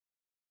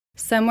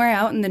Somewhere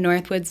out in the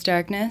Northwoods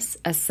darkness,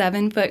 a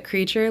 7-foot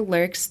creature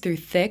lurks through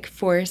thick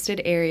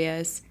forested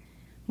areas.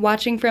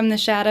 Watching from the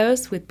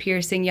shadows with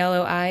piercing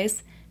yellow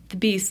eyes, the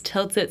beast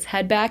tilts its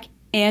head back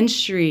and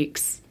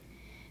shrieks.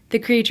 The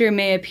creature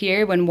may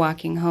appear when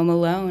walking home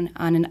alone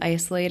on an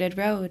isolated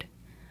road.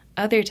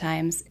 Other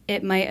times,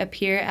 it might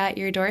appear at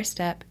your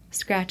doorstep,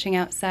 scratching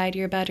outside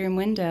your bedroom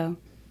window.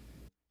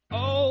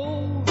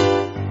 Oh,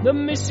 the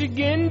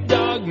Michigan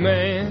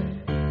Dogman.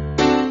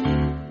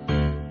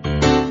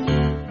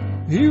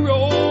 He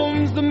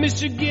roams the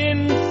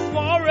Michigan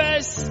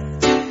forest.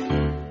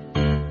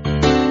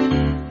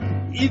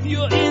 If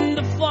you're in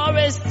the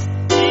forest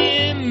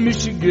in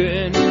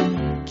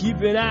Michigan, keep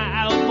an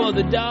eye out for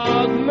the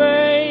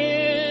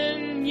Dogman.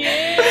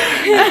 Yeah.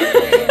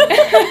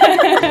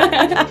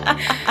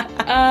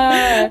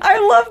 I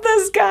love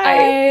this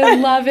guy. I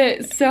love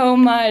it so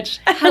much.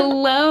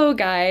 Hello,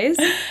 guys.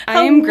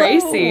 I am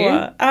Gracie.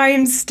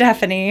 I'm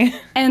Stephanie.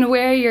 And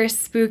we're your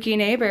spooky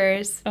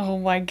neighbors. Oh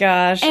my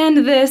gosh.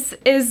 And this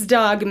is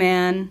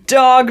Dogman.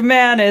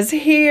 Dogman is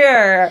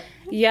here.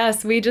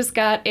 Yes, we just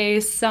got a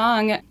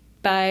song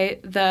by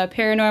the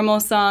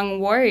paranormal song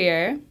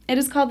Warrior. It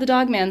is called the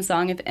Dogman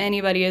song if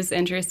anybody is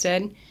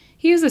interested.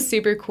 He is a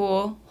super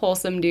cool,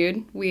 wholesome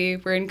dude. We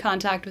were in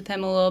contact with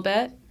him a little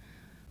bit.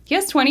 He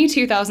has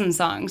 22,000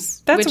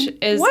 songs, which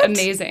is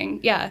amazing.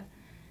 Yeah.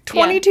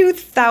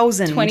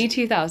 22,000.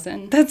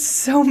 22,000. That's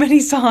so many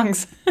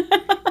songs.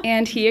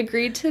 And he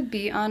agreed to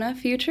be on a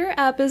future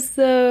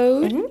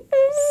episode. Mm-hmm.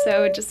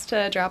 So just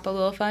to drop a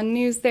little fun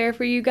news there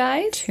for you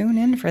guys. Tune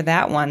in for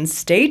that one.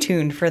 Stay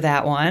tuned for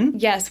that one.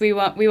 Yes, we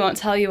won't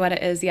tell you what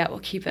it is yet. We'll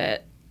keep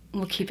it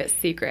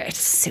secret. It's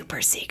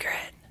super secret.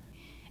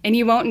 And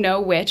you won't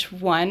know which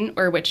one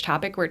or which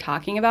topic we're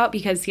talking about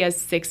because he has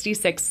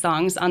 66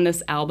 songs on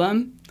this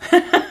album.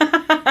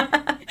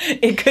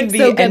 It could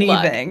be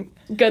anything.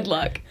 Good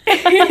luck.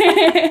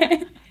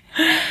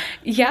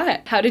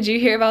 Yeah. How did you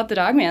hear about the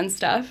Dogman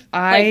stuff?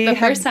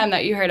 First time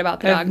that you heard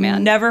about the Dogman.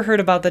 I've never heard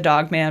about the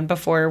Dogman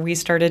before we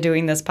started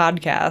doing this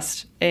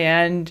podcast.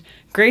 And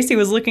Gracie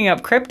was looking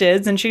up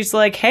cryptids and she's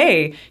like,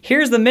 hey,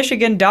 here's the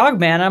Michigan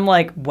Dogman. I'm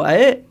like,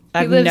 what?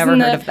 I've never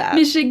heard of that.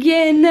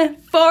 Michigan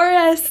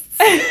forests.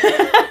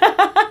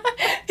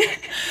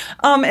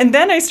 And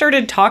then I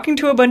started talking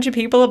to a bunch of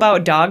people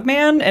about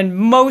Dogman, and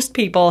most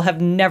people have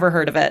never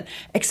heard of it,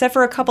 except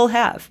for a couple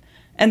have.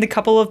 And the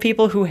couple of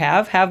people who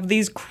have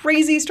these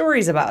crazy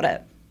stories about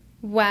it.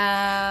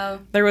 Wow.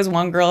 There was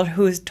one girl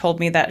who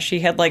told me that she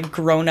had,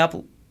 grown up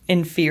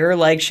in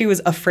fear. She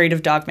was afraid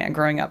of Dogman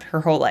growing up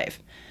her whole life.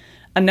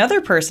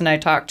 Another person I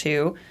talked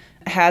to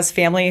has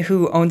family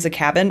who owns a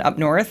cabin up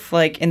north,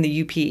 in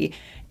the UP.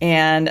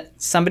 And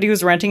somebody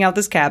was renting out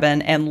this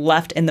cabin and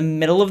left in the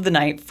middle of the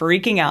night,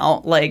 freaking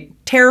out,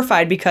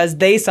 terrified because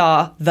they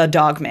saw the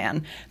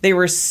Dogman. They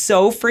were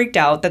so freaked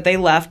out that they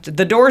left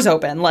the doors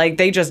open.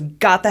 They just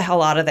got the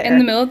hell out of there. In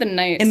the middle of the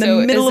night. In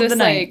the middle of the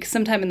night. Is this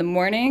sometime in the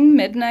morning,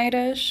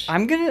 midnight-ish?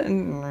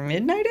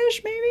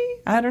 Midnight-ish,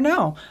 maybe? I don't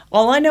know.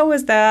 All I know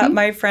is that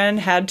my friend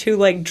had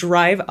to,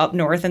 drive up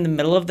north in the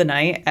middle of the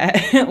night,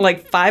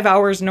 at, 5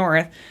 hours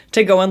north,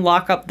 to go and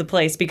lock up the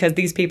place because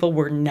these people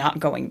were not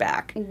going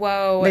back.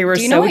 Whoa. They were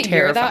so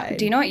terrified.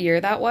 Do you know what year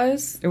that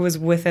was? It was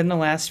within the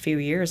last few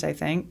years, I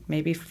think.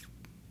 Maybe,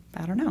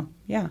 I don't know.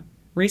 Yeah.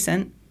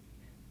 Recent.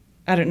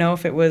 I don't know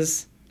if it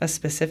was a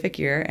specific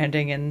year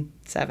ending in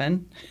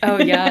 7. Oh,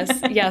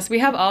 yes. Yes, we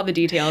have all the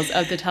details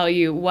to tell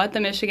you what the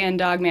Michigan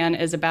Dogman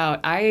is about.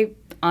 I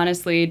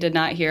honestly did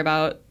not hear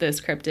about this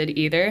cryptid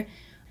either.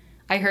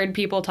 I heard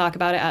people talk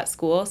about it at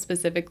school,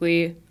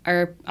 specifically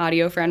our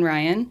audio friend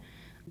Ryan.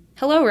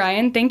 Hello,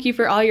 Ryan. Thank you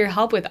for all your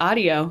help with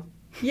audio.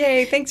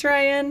 Yay, thanks,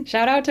 Ryan.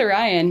 Shout out to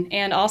Ryan,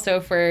 and also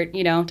for,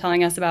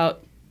 telling us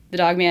about the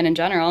Dogman in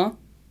general.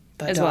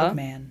 The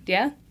Dogman.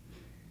 Yeah.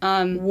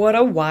 What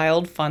a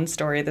wild, fun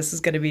story this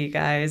is going to be,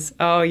 guys.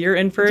 Oh, you're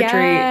in for a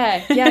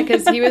treat. Yeah,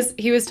 because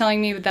he was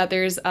telling me that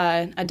there's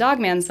a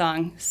Dogman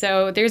song.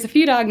 So there's a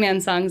few Dogman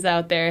songs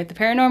out there. The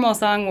Paranormal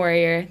Song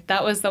Warrior,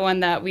 that was the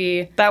one that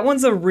That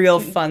one's a real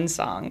fun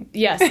song.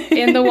 Yes,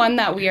 and the one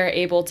that we are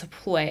able to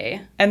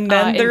play. And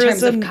then in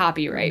terms of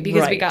copyright,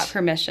 because we right. got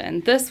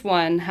permission. This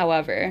one,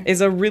 however,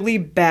 is a really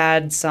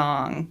bad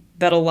song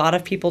that a lot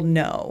of people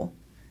know.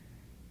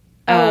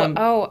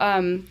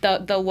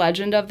 The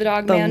Legend of the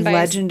Dogman. The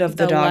Legend of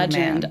the Dogman. The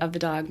Legend of the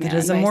Dogman. It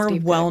is a more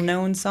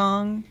well-known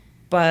song,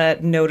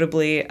 but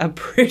notably a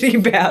pretty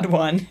bad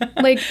one.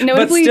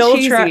 Notably but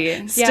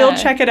cheesy. Still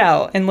check it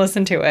out and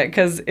listen to it,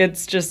 because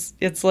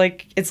it's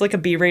like a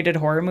B-rated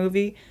horror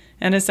movie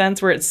in a sense,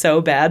 where it's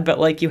so bad,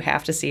 but you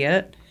have to see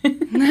it.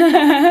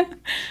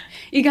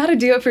 You got to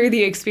do it for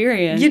the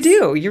experience. You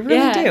do. You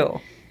really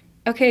do.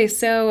 Okay,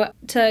 so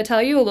to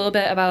tell you a little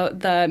bit about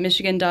the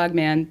Michigan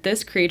Dogman,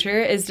 this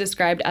creature is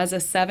described as a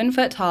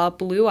 7-foot-tall,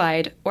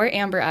 blue-eyed or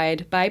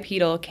amber-eyed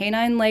bipedal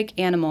canine-like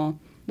animal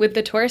with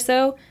the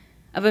torso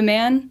of a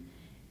man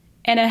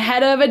and a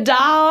head of a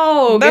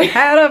dog. The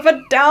head of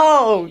a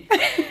dog.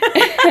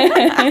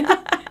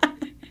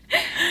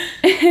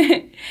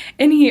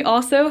 And he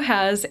also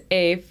has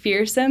a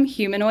fearsome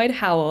humanoid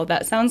howl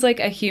that sounds like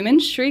a human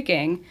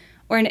shrieking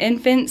or an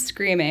infant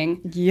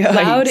screaming. Yikes.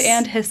 Loud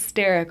and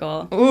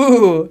hysterical.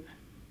 Ooh,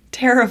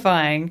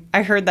 terrifying.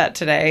 I heard that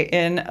today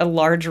in a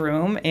large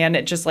room, and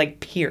it just like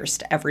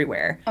pierced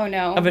everywhere. Oh,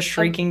 no. Of a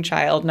shrieking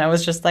child, and I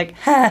was just like,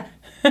 ha.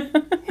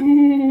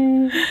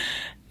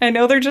 I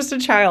know they're just a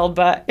child,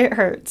 but it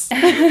hurts.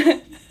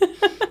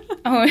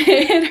 Oh,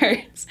 it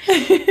hurts.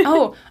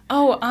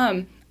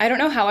 I don't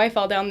know how I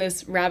fell down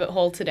this rabbit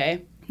hole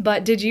today,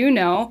 but did you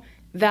know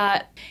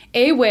that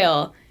a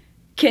whale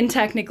can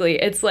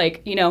technically, it's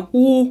like,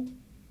 whoo,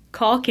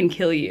 call can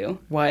kill you.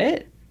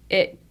 What?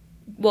 It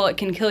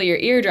can kill your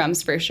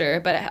eardrums for sure,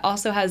 but it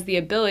also has the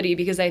ability,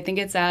 because I think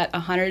it's at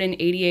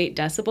 188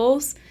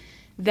 decibels,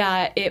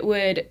 that it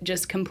would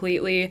just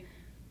completely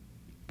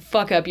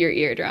fuck up your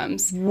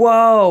eardrums.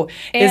 Whoa.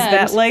 Is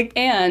that like...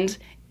 And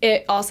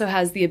it also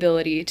has the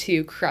ability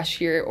to crush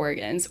your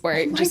organs. Or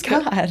Oh my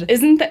God.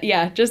 Isn't that...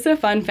 Yeah, just a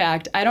fun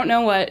fact. I don't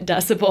know what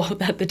decibel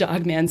that the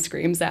dog man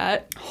screams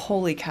at.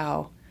 Holy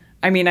cow.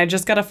 I mean, I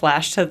just got a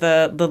flash to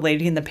the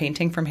lady in the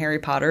painting from Harry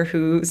Potter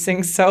who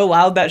sings so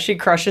loud that she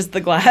crushes the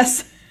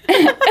glass.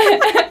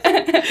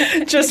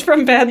 Just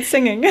from bad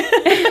singing.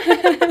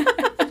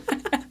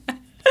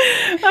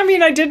 I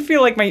mean, I did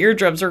feel like my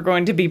eardrums were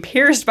going to be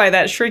pierced by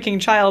that shrieking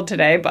child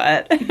today,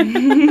 but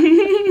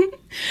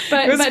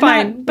But it was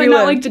fine.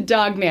 Not like the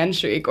dog man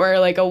shriek or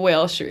like a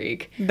whale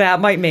shriek. That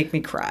might make me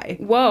cry.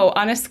 Whoa,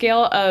 on a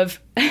scale of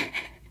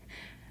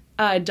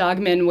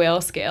dogman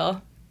whale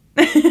scale.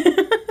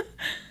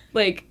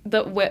 Like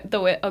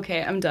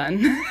okay, I'm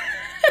done.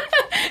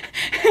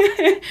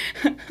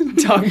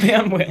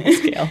 Dogman whale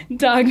scale.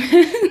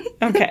 Dogman.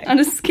 Okay. On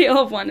a scale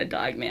of 1 to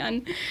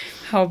dogman.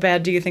 How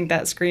bad do you think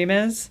that scream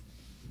is?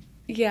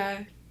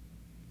 Yeah.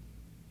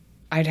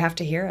 I'd have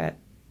to hear it.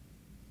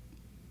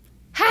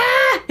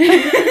 Ha!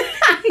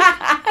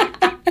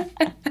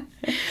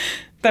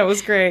 That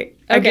was great.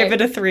 I Okay. give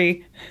it a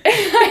 3.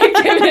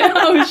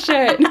 Oh,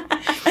 shit.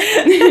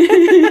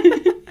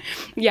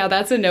 Yeah,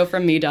 that's a no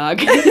from me,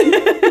 dog.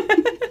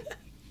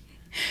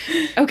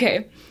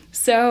 Okay,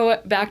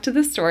 so back to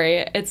the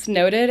story. It's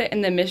noted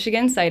in the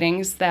Michigan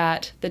sightings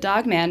that the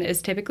dogman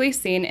is typically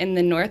seen in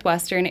the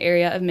northwestern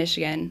area of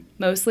Michigan,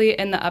 mostly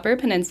in the Upper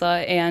Peninsula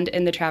and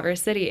in the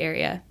Traverse City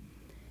area.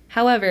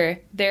 However,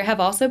 there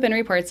have also been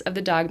reports of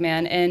the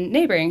dogman in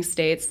neighboring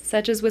states,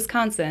 such as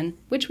Wisconsin,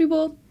 which we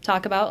will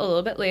talk about a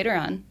little bit later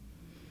on.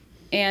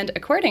 And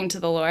according to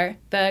the lore,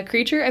 the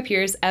creature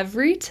appears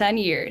every 10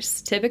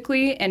 years,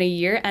 typically in a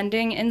year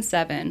ending in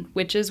 7,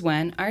 which is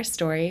when our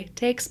story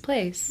takes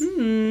place.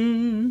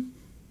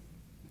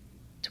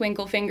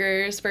 Twinkle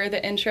fingers for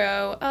the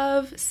intro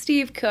of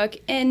Steve Cook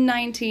in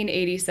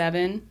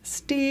 1987.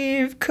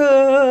 Steve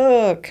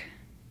Cook.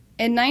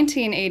 In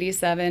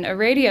 1987, a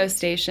radio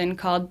station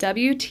called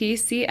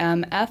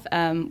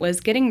WTCM-FM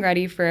was getting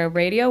ready for a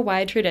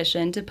radio-wide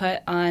tradition to put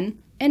on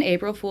an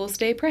April Fool's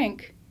Day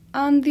prank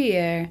on the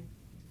air.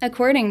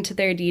 According to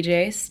their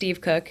DJ, Steve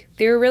Cook,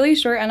 they were really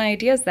short on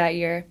ideas that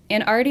year,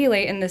 and already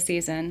late in the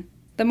season.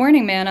 The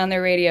morning man on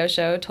their radio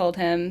show told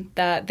him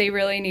that they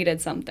really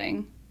needed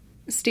something.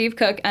 Steve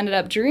Cook ended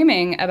up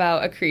dreaming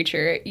about a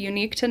creature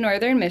unique to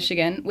northern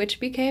Michigan,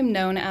 which became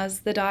known as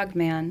the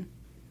Dogman.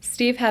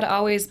 Steve had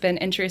always been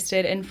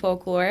interested in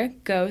folklore,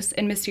 ghosts,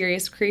 and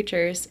mysterious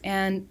creatures,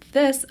 and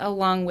this,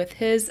 along with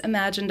his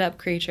imagined-up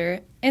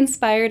creature,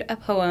 inspired a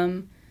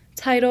poem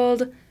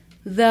titled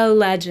The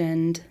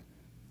Legend.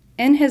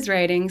 In his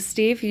writing,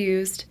 Steve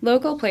used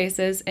local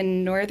places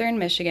in northern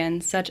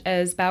Michigan, such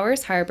as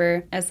Bowers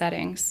Harbor, as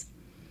settings.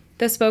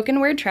 The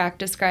spoken word track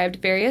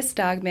described various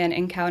dogman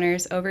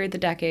encounters over the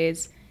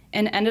decades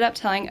and ended up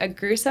telling a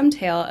gruesome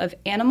tale of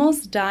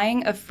animals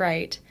dying of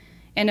fright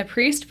and a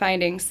priest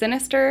finding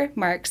sinister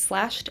marks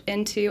slashed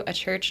into a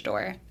church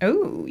door.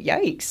 Oh,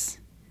 yikes.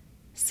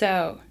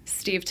 So,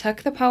 Steve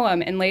took the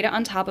poem and laid it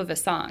on top of a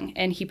song,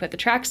 and he put the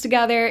tracks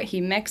together, he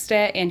mixed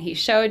it, and he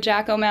showed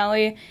Jack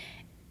O'Malley.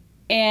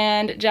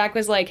 And Jack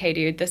was like, hey,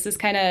 dude, this is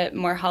kind of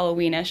more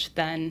Halloweenish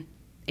than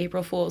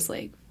April Fool's.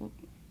 Like,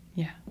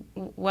 Yeah.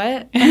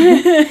 what?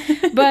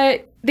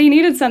 But they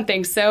needed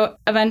something. So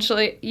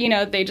eventually,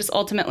 they just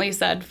ultimately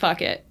said,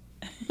 fuck it.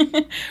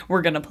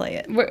 We're going to play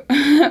it.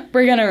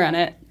 We're going to run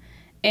it.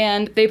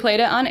 And they played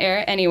it on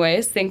air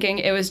anyways, thinking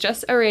it was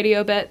just a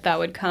radio bit that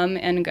would come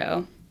and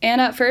go.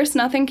 And at first,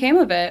 nothing came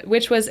of it,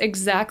 which was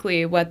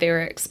exactly what they were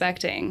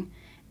expecting.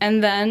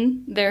 And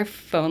then their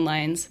phone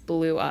lines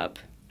blew up.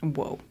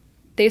 Whoa.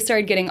 They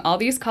started getting all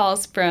these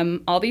calls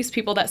from all these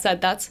people that said,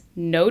 that's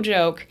no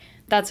joke.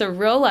 That's a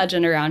real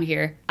legend around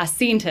here. I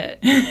seen it.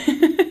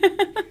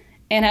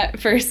 And at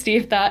first,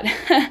 Steve thought,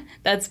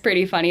 that's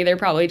pretty funny. They're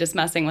probably just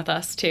messing with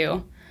us,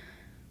 too.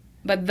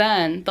 But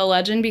then, the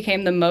legend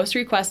became the most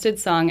requested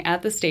song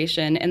at the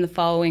station in the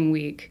following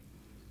week.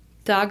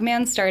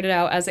 Dogman started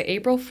out as an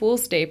April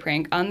Fool's Day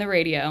prank on the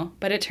radio,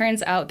 but it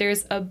turns out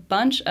there's a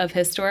bunch of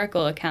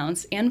historical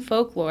accounts and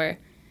folklore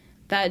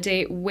that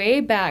date way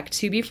back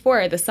to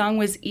before the song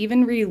was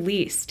even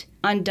released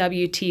on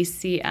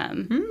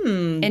WTCM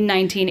in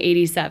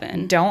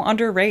 1987. Don't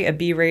underrate a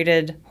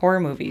B-rated horror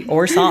movie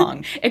or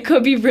song. It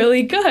could be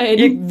really good.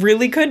 It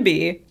really could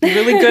be.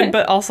 Really good,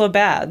 but also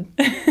bad.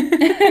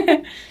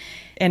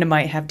 And it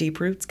might have deep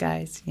roots,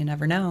 guys. You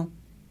never know.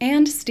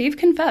 And Steve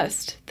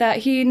confessed that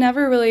he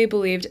never really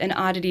believed in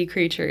oddity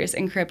creatures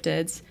and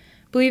cryptids,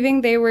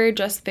 believing they were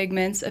just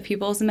figments of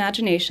people's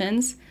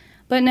imaginations,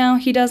 but now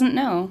he doesn't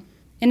know.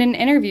 In an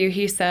interview,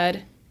 he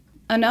said,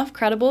 "Enough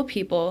credible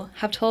people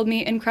have told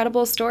me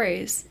incredible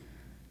stories.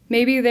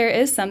 Maybe there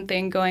is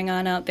something going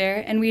on out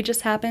there and we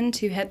just happen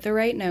to hit the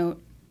right note."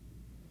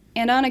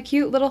 And on a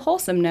cute little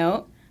wholesome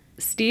note,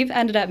 Steve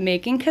ended up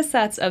making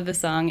cassettes of the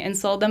song and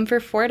sold them for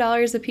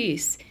 $4 a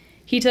piece.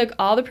 He took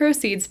all the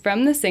proceeds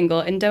from the single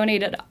and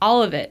donated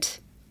all of it,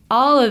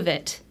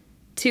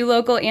 to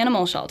local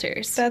animal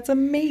shelters. That's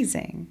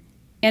amazing.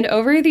 And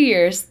over the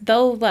years, the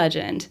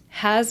legend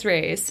has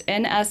raised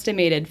an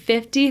estimated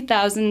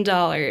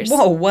 $50,000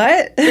 Whoa,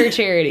 what? for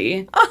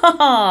charity.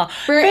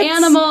 For that's-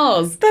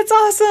 animals. That's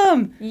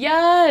awesome.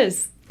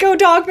 Yes. Go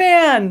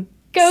Dogman.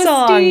 Go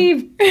Song.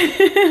 Steve.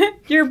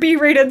 Your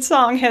B-rated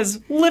song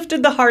has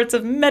lifted the hearts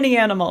of many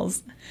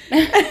animals.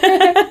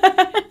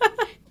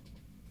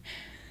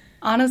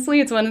 Honestly,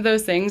 it's one of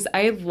those things.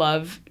 I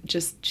love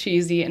just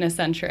cheesy and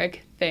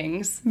eccentric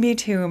things. Me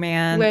too,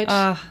 man. Which-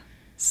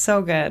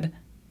 so good.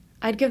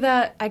 I'd give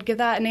that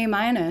an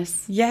A-.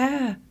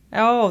 Yeah.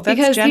 Oh, that's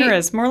Because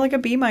generous. More like a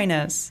B-.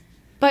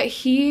 But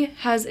he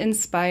has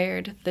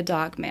inspired the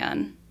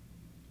Dogman.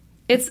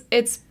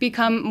 It's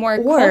become more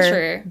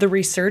culture. The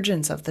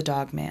resurgence of the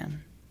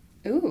Dogman.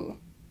 Ooh.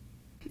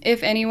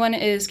 If anyone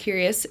is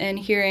curious in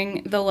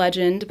hearing The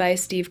Legend by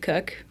Steve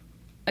Cook,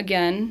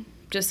 again,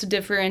 just to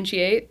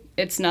differentiate,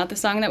 it's not the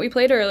song that we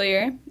played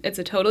earlier. It's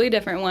a totally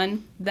different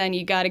one. Then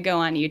you got to go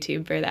on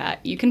YouTube for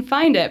that. You can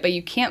find it, but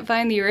you can't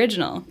find the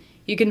original.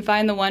 You can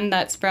find the one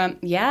that's from,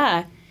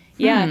 yeah.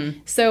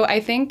 So I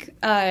think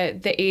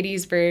the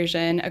 80s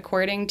version,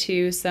 according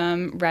to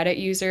some Reddit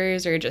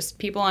users or just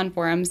people on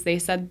forums, they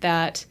said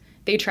that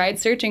they tried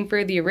searching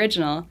for the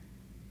original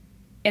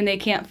and they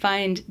can't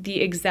find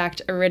the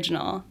exact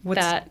original.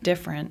 What's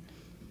different?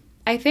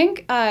 I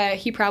think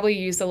he probably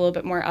used a little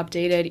bit more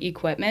updated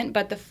equipment,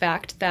 but the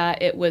fact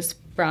that it was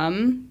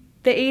from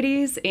the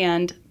 80s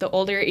and the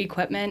older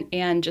equipment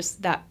and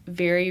just that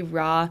very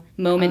raw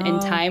moment in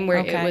time where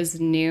it was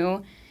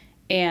new.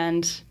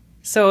 And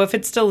so if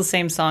it's still the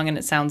same song and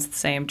it sounds the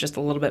same, just a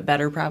little bit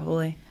better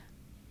probably?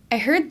 I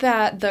heard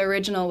that the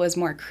original was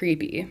more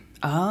creepy.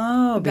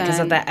 Oh, because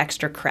of that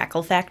extra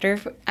crackle factor?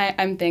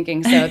 I'm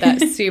thinking so,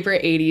 that super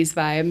 80s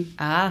vibe.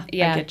 I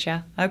get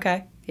ya.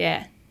 Okay.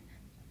 Yeah.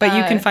 But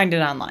you can find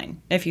it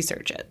online if you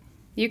search it.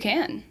 You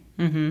can.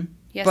 Mm-hmm.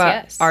 Yes, but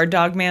yes. our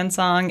Dogman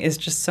song is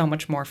just so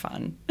much more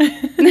fun.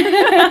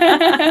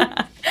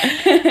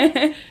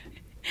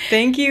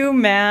 Thank you,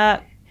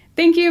 Matt.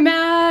 Thank you,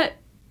 Matt.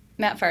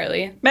 Matt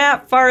Farley.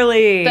 Matt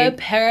Farley. The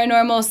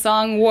Paranormal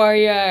Song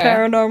Warrior.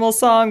 Paranormal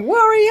Song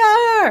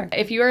Warrior.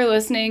 If you are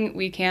listening,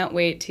 we can't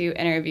wait to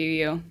interview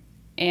you.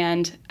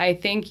 And I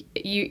think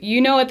you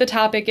know what the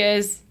topic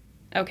is.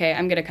 Okay,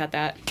 I'm going to cut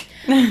that.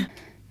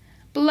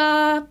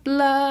 Blah,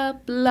 blah,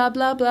 blah,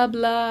 blah, blah,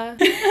 blah.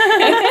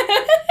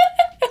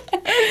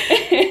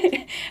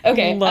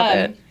 Okay. Love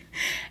it.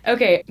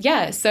 Okay,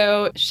 yeah,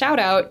 so shout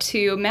out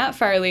to Matt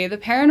Farley, the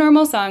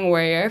Paranormal Song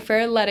Warrior,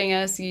 for letting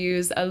us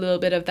use a little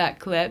bit of that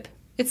clip.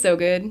 It's so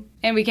good.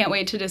 And we can't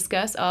wait to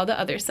discuss all the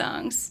other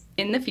songs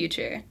in the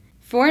future.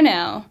 For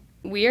now,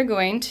 we are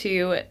going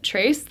to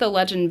trace the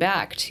legend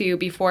back to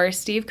before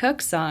Steve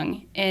Cook's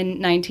song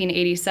in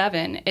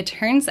 1987. It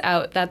turns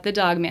out that the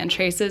Dogman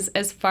traces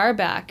as far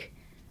back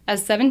as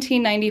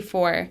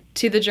 1794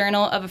 to the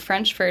journal of a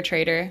French fur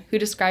trader who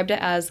described it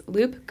as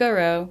loup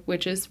garou,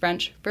 which is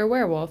French for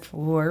werewolf. Ooh,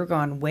 we're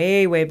going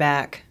way, way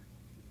back.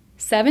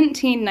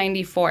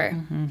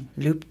 1794.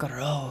 Loup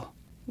garou.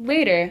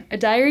 Later, a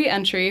diary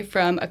entry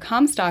from a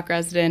Comstock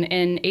resident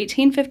in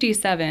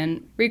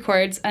 1857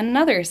 records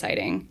another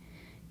sighting.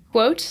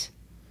 Quote,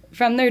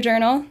 from their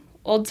journal,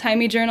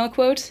 old-timey journal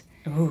quote,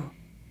 Ooh.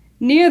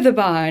 near the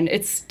barn,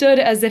 it stood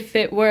as if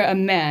it were a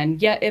man,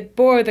 yet it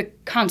bore the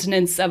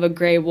countenance of a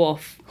gray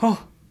wolf.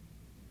 Oh.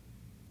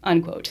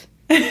 Unquote.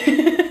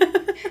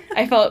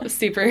 I felt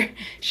super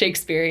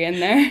Shakespearean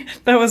there.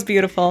 That was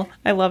beautiful.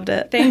 I loved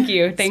it. Thank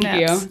you. Thank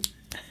Snaps.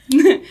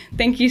 you.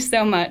 Thank you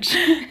so much.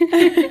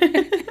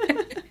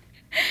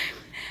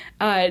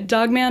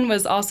 Dogman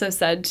was also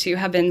said to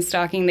have been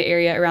stalking the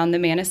area around the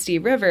Manistee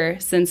River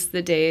since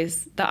the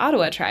days the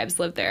Ottawa tribes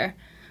lived there,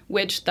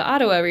 which the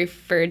Ottawa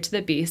referred to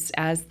the beast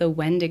as the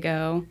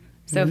Wendigo.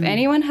 So if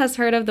anyone has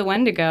heard of the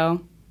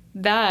Wendigo,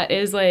 that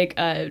is like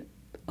a...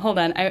 Hold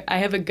on, I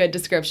have a good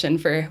description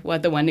for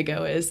what the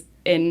Wendigo is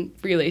in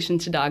relation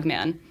to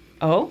Dogman.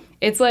 Oh?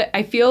 It's like,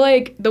 I feel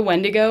like the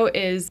Wendigo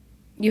is,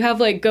 you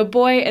have like good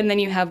boy and then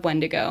you have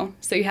Wendigo.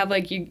 So you have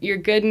like, you're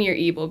good and you're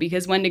evil,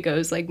 because Wendigo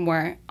is like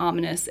more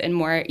ominous and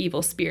more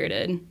evil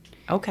spirited.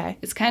 Okay.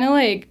 It's kind of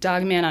like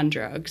Dogman on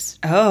drugs.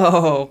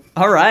 Oh,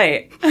 all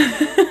right.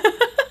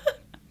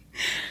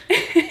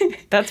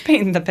 That's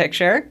painting the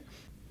picture.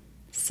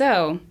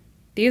 So,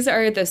 these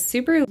are the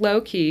super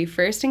low-key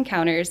first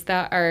encounters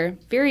that are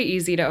very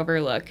easy to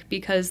overlook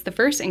because the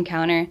first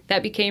encounter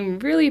that became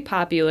really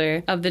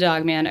popular of the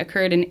Dogman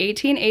occurred in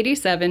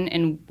 1887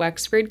 in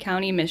Wexford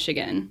County,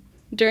 Michigan.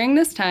 During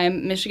this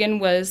time, Michigan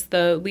was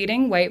the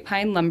leading white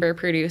pine lumber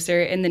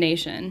producer in the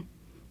nation.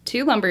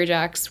 2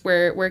 lumberjacks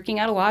were working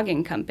at a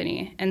logging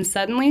company and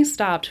suddenly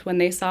stopped when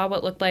they saw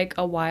what looked like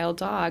a wild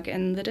dog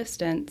in the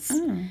distance.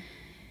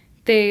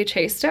 They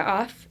chased it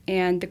off,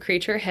 and the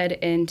creature hid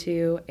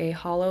into a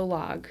hollow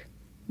log.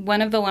 One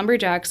of the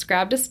lumberjacks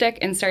grabbed a stick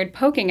and started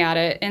poking at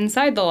it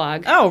inside the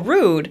log. Oh,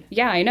 rude.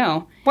 Yeah, I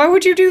know. Why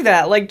would you do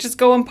that? Like, just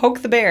go and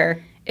poke the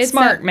bear. It's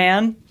smart,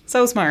 man.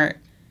 So smart.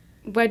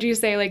 What'd you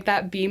say, like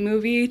that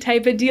B-movie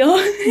type of deal?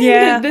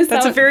 Yeah,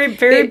 that's a very,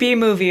 very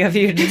B-movie of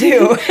you to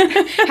do.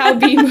 How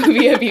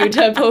B-movie of you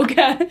to poke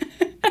at.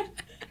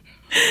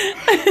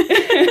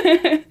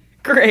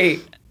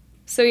 Great.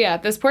 So yeah,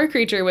 this poor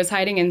creature was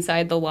hiding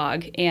inside the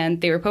log, and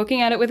they were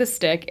poking at it with a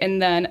stick,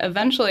 and then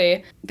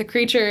eventually the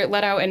creature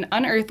let out an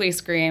unearthly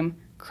scream,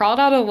 crawled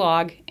out of the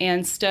log,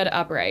 and stood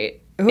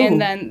upright. Ooh. And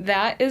then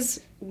that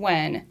is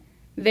when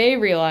they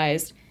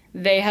realized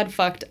they had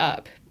fucked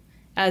up,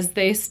 as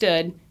they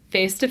stood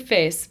face to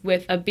face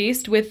with a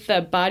beast with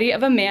the body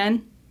of a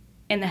man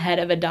and the head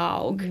of a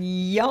dog.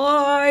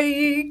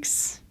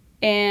 Yikes.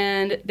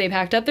 And they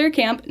packed up their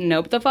camp,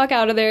 noped the fuck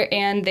out of there,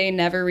 and they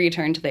never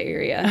returned to the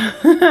area.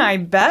 I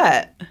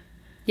bet.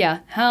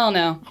 Yeah, hell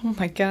no. Oh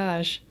my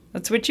gosh.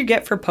 That's what you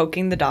get for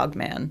poking the dog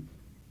man.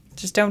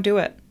 Just don't do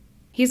it.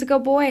 He's a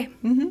good boy.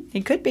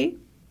 He could be.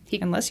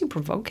 Unless you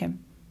provoke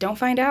him. Don't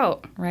find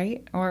out.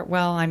 Right? Or,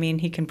 well, I mean,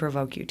 he can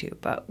provoke you too,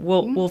 but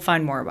we'll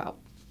find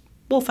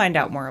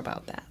out more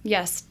about that.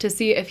 Yes, to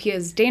see if he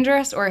is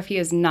dangerous or if he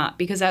is not,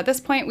 because at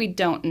this point we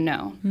don't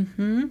know.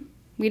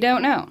 We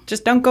don't know.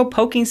 Just don't go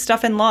poking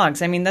stuff in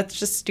logs. I mean, that's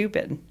just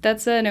stupid.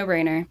 That's a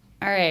no-brainer.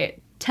 All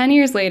right. 10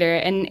 years later,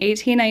 in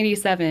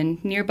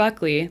 1897, near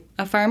Buckley,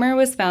 a farmer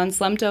was found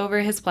slumped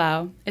over his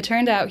plow. It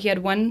turned out he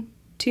had one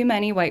too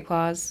many White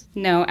Claws.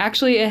 No,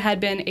 actually, it had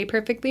been a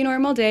perfectly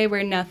normal day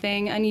where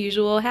nothing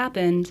unusual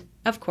happened.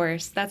 Of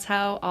course, that's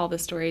how all the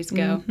stories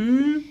go.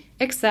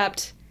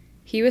 Except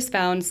he was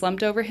found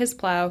slumped over his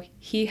plow.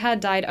 He had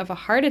died of a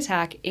heart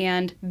attack,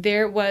 and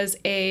there was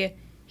a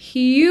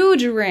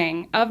huge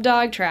ring of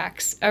dog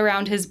tracks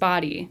around his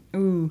body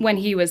when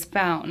he was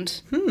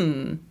found.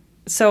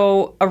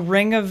 So a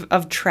ring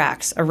of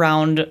tracks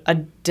around a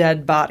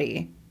dead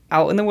body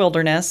out in the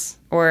wilderness,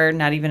 or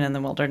not even in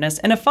the wilderness,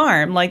 in a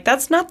farm, like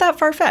that's not that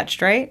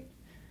far-fetched, right?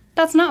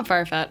 That's not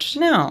far-fetched.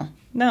 No.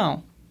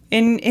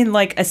 In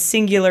like a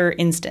singular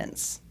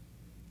instance.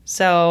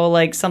 So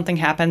like something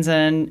happens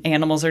and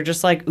animals are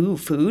just like, ooh,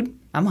 food?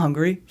 I'm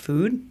hungry.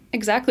 Food?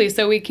 Exactly.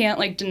 So we can't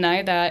like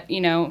deny that,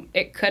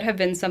 it could have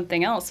been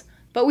something else.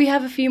 But we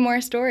have a few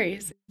more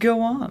stories. Go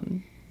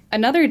on.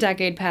 Another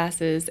decade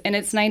passes, and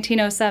it's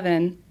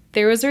 1907.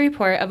 There was a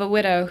report of a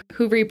widow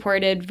who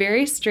reported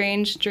very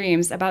strange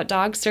dreams about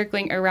dogs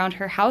circling around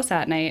her house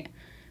at night.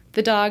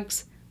 The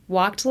dogs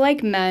walked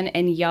like men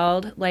and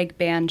yelled like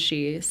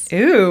banshees.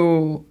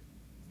 Ew.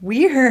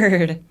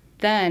 Weird.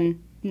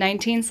 Then,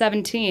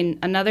 1917,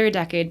 another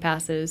decade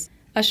passes.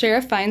 A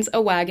sheriff finds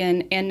a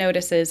wagon and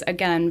notices,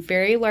 again,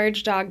 very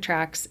large dog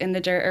tracks in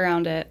the dirt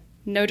around it.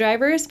 No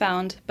driver is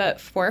found, but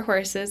 4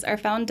 horses are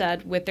found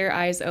dead with their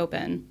eyes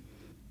open.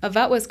 A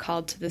vet was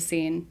called to the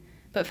scene,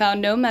 but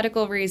found no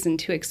medical reason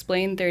to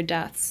explain their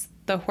deaths.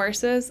 The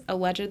horses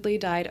allegedly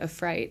died of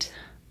fright.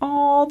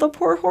 Oh, the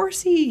poor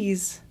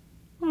horsies.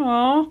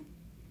 Aw.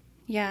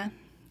 Yeah,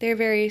 they're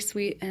very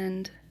sweet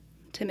and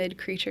timid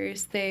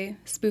creatures. They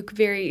spook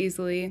very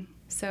easily.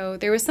 So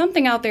there was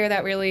something out there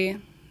that really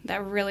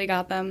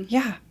got them.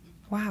 Yeah.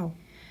 Wow.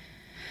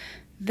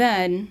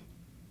 Then,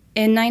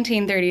 in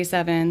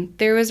 1937,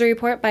 there was a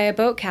report by a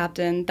boat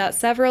captain that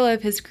several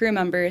of his crew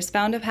members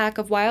found a pack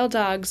of wild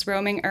dogs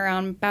roaming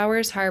around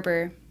Bowers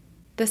Harbor.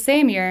 The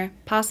same year,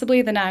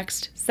 possibly the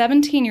next,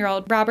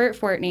 17-year-old Robert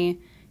Fortney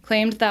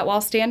claimed that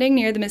while standing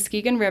near the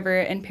Muskegon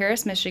River in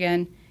Paris,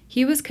 Michigan,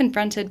 he was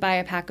confronted by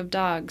a pack of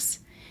dogs.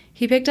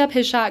 He picked up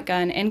his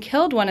shotgun and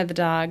killed one of the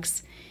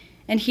dogs,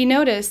 and he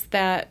noticed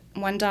that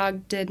one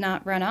dog did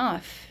not run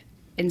off.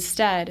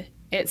 Instead,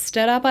 it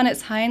stood up on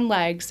its hind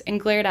legs and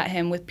glared at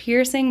him with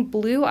piercing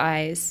blue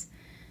eyes.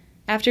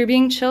 After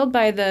being chilled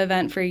by the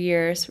event for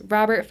years,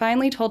 Robert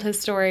finally told his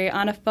story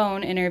on a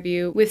phone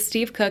interview with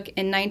Steve Cook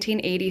in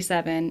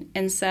 1987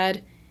 and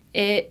said,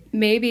 "It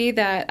may be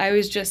that I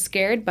was just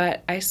scared,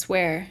 but I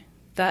swear,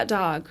 that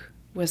dog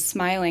was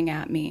smiling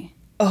at me."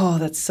 Oh,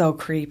 that's so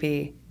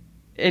creepy.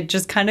 It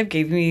just kind of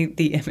gave me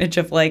the image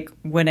of like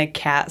when a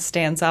cat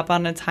stands up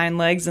on its hind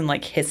legs and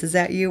like hisses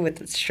at you with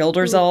its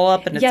shoulders all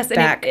up and its Yes, and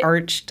back it-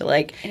 arched,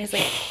 like, And it's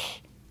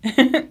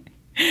like,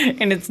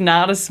 and it's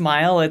not a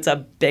smile, it's a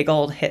big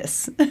old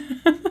hiss.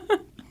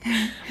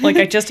 Like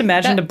I just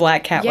imagined a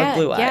black cat with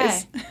blue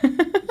eyes.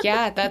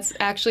 Yeah, that's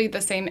actually the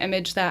same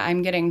image that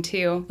I'm getting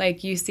too.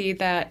 Like you see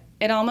that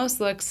it almost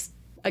looks,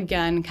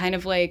 again, kind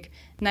of like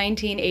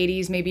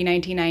 1980s, maybe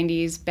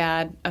 1990s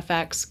bad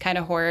effects kind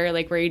of horror,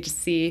 like where you just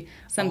see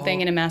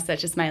something in a mess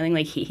that's just smiling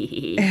like hee hee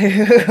hee.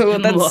 Ew,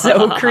 that's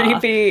so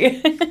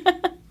creepy.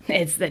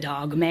 It's the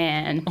dog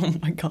man. Oh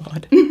my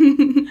God.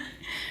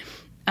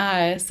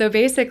 So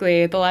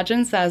basically, the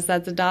legend says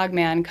that the dog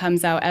man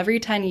comes out every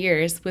 10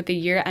 years with the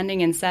year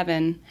ending in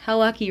 7. How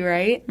lucky,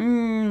 right?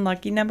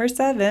 Lucky number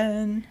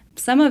 7.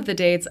 Some of the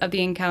dates of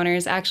the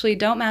encounters actually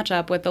don't match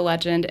up with the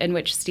legend in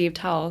which Steve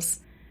tells.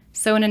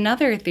 So in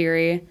another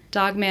theory,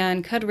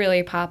 Dogman could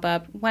really pop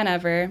up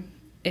whenever,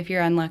 if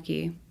you're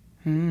unlucky.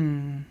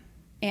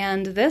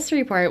 And this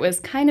report was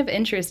kind of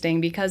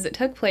interesting because it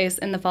took place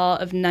in the fall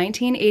of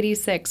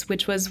 1986,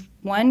 which was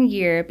 1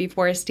 year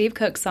before Steve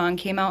Cook's song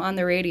came out on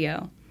the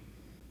radio.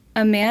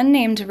 A man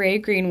named Ray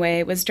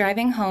Greenway was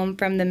driving home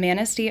from the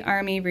Manistee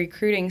Army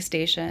recruiting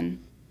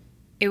station.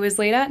 It was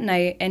late at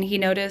night, and he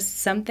noticed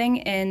something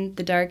in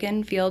the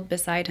darkened field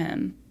beside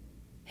him.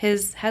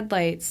 His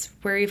headlights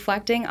were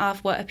reflecting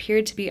off what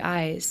appeared to be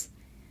eyes,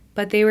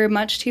 but they were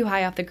much too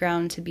high off the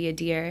ground to be a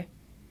deer.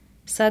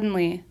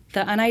 Suddenly,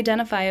 the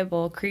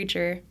unidentifiable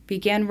creature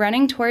began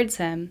running towards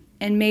him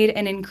and made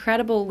an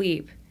incredible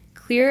leap,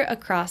 clear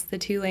across the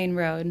 2-lane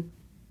road.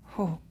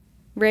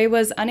 Ray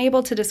was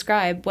unable to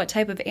describe what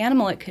type of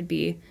animal it could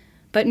be,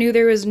 but knew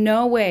there was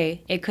no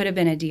way it could have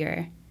been a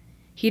deer.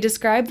 He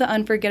described the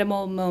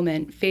unforgettable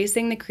moment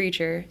facing the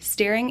creature,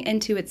 staring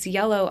into its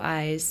yellow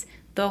eyes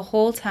the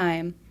whole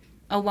time,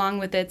 along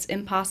with its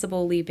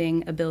impossible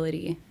leaping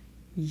ability.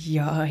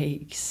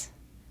 Yikes.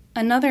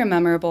 Another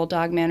memorable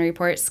Dogman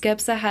report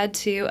skips ahead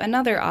to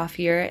another off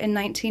year in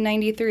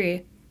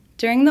 1993.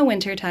 During the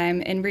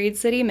wintertime in Reed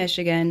City,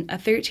 Michigan, a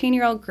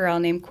 13-year-old girl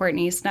named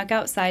Courtney snuck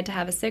outside to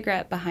have a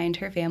cigarette behind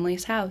her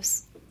family's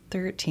house.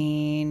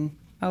 13.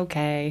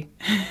 Okay.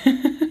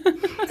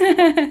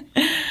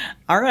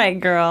 All right,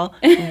 girl.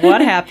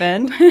 What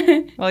happened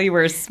while you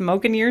were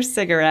smoking your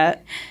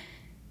cigarette?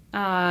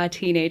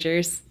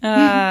 Teenagers.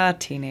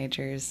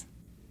 Teenagers.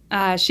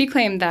 She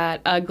claimed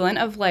that a glint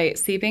of light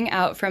seeping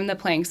out from the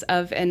planks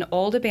of an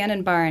old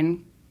abandoned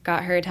barn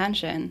got her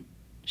attention.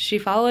 She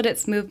followed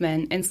its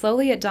movement, and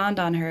slowly it dawned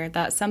on her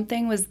that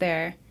something was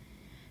there.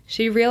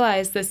 She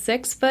realized the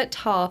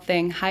 6-foot-tall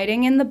thing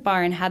hiding in the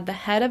barn had the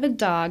head of a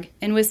dog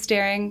and was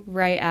staring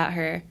right at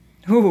her.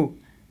 Ooh.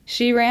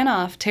 She ran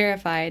off,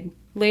 terrified.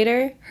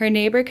 Later, her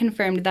neighbor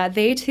confirmed that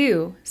they,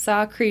 too,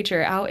 saw a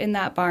creature out in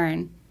that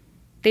barn.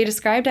 They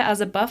described it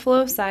as a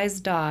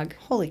buffalo-sized dog.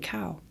 Holy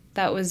cow.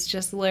 That was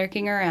just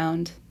lurking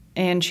around.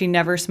 And she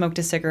never smoked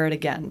a cigarette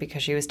again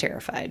because she was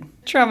terrified.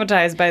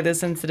 Traumatized by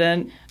this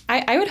incident.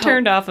 I would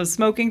turned off of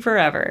smoking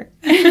forever.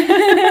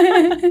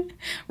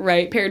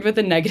 Right, paired with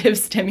a negative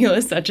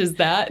stimulus such as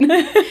that.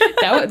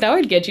 that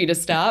would get you to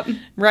stop.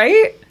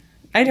 Right?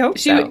 I'd hope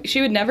so.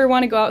 She would never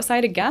want to go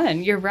outside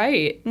again. You're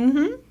right.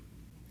 Mm-hmm.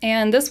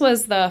 And this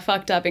was the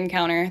fucked up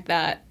encounter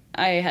that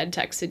I had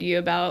texted you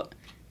about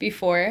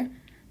before,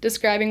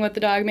 describing what the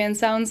dogman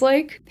sounds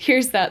like.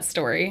 Here's that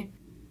story.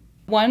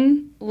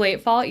 One late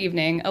fall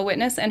evening, a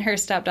witness and her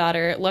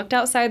stepdaughter looked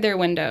outside their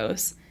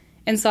windows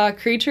and saw a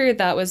creature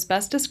that was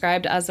best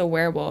described as a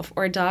werewolf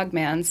or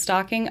dogman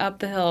stalking up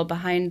the hill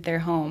behind their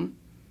home.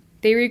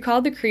 They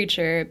recalled the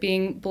creature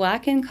being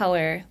black in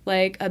color,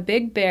 like a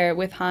big bear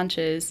with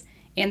haunches,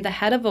 and the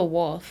head of a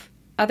wolf.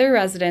 Other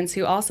residents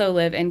who also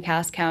live in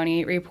Cass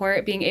County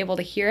report being able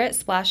to hear it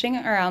splashing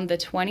around the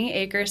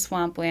 20-acre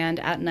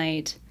swampland at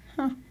night.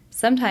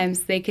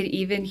 Sometimes they could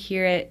even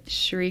hear it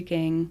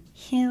shrieking.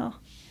 Yeah.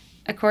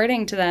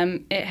 According to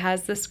them, it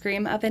has the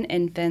scream of an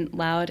infant,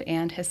 loud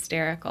and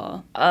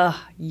hysterical. Ugh,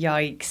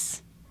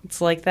 yikes. It's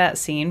like that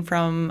scene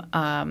from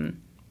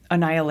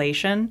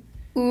Annihilation.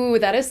 Ooh,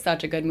 that is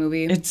such a good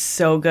movie. It's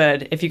so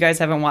good. If you guys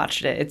haven't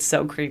watched it, it's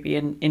so creepy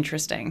and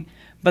interesting.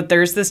 But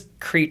there's this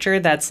creature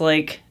that's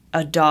like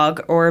a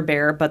dog or a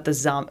bear, but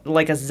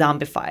like a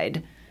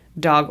zombified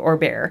dog or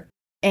bear.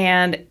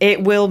 And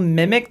it will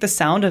mimic the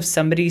sound of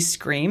somebody's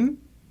scream.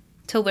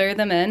 To lure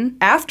them in?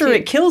 After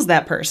it kills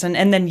that person,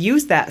 and then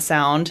use that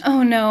sound.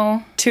 Oh,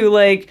 no. To,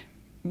 like,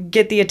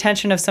 get the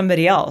attention of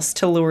somebody else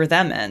to lure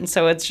them in.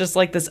 So it's just,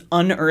 like, this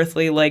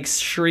unearthly, like,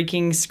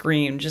 shrieking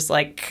scream. Just,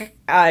 like,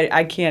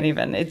 I can't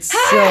even. It's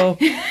so...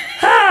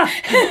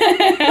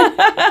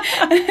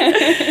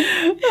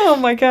 Oh,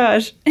 my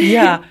gosh.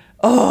 Yeah.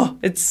 Oh,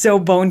 it's so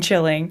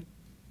bone-chilling.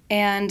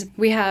 And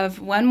we have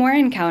one more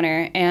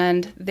encounter,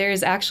 and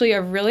there's actually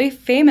a really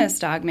famous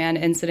dogman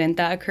incident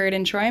that occurred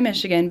in Troy,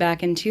 Michigan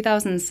back in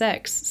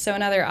 2006, so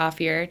another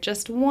off year,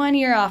 just 1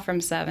 year off from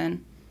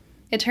 7.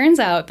 It turns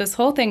out this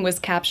whole thing was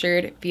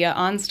captured via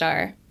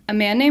OnStar. A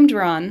man named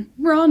Ron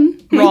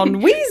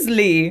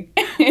Weasley!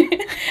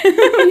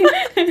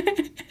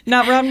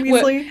 Not Ron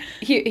Weasley?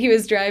 He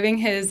was driving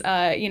his,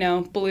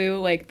 blue,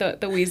 like the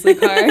Weasley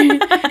car.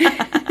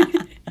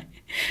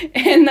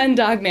 And then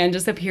Dogman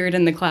just appeared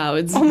in the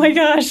clouds. Oh my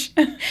gosh.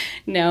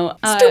 No.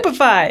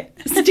 Stupefy.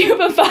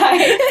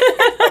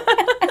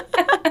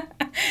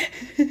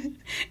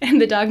 And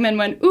the Dogman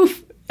went,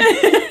 oof.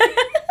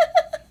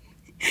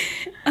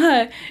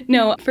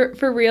 No,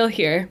 for real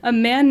here. A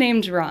man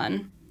named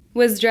Ron.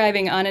 was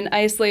driving on an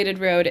isolated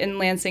road in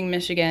Lansing,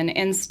 Michigan,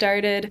 and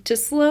started to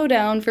slow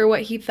down for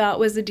what he thought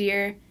was a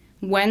deer,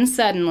 when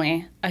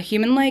suddenly a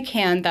human-like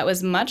hand that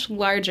was much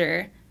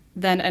larger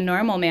than a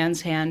normal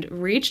man's hand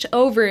reached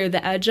over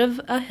the edge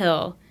of a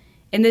hill,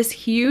 and this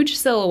huge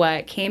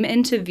silhouette came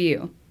into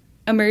view.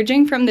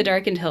 Emerging from the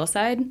darkened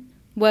hillside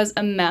was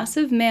a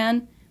massive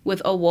man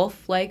with a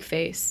wolf-like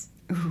face.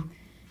 Ooh.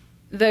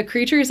 The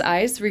creature's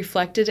eyes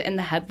reflected in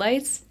the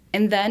headlights,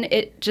 and then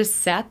it just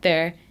sat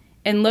there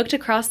and looked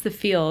across the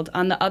field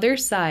on the other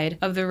side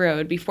of the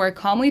road before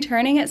calmly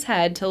turning its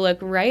head to look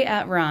right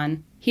at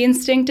Ron. He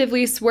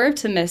instinctively swerved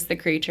to miss the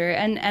creature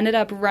and ended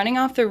up running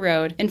off the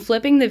road and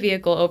flipping the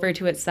vehicle over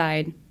to its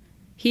side.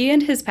 He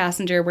and his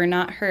passenger were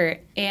not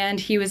hurt, and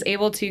he was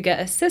able to get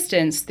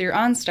assistance through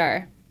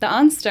OnStar. The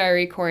OnStar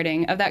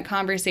recording of that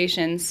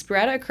conversation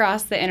spread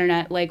across the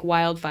internet like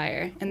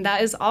wildfire, and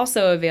that is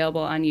also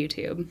available on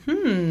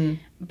YouTube.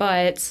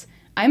 But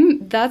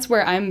that's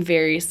where I'm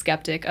very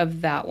skeptic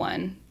of that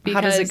one. How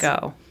does it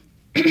go?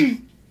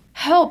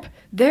 Help!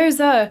 There's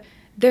a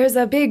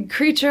big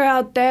creature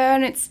out there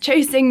and it's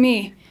chasing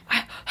me.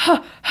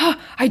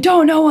 I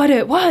don't know what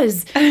it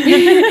was.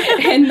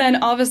 And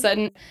then all of a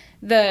sudden,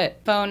 the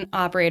phone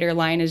operator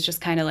line is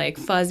just kind of like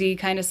fuzzy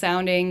kind of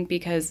sounding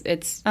because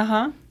it's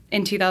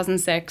in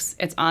 2006.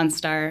 It's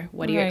OnStar.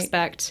 What do you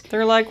expect?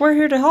 They're like, we're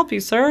here to help you,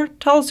 sir.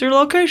 Tell us your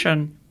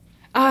location.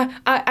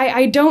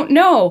 I don't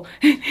know.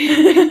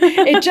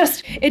 it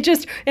just,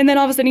 and then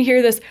all of a sudden you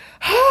hear this,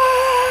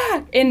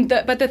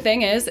 but the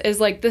thing is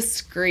like the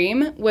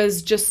scream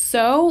was just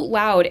so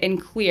loud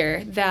and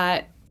clear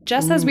that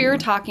just as we were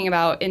talking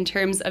about in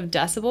terms of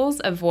decibels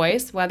of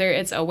voice, whether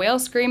it's a whale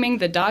screaming,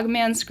 the dog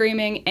man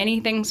screaming,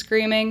 anything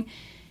screaming,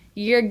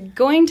 you're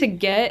going to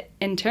get,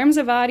 in terms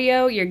of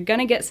audio, you're going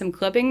to get some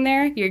clipping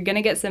there. You're going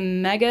to get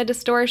some mega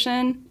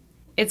distortion.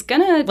 It's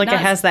gonna it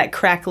has that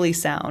crackly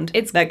sound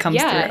that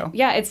comes through.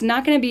 Yeah, it's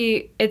not gonna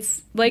be.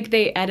 It's like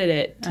they edit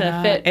it to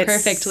fit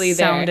perfectly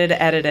there. It sounded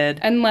edited.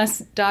 Unless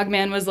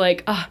Dogman was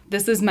like,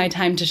 this is my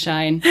time to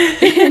shine,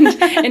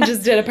 and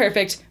just did a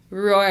perfect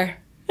roar,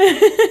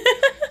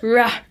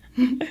 rah,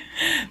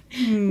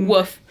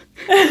 woof,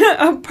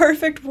 a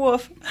perfect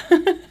woof.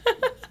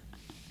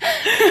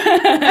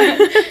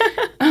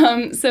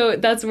 So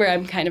that's where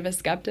I'm kind of a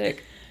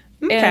skeptic.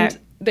 Okay. And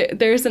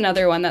there's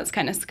another one that's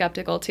kind of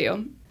skeptical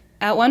too.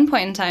 At one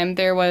point in time,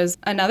 there was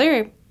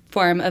another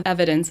form of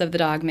evidence of the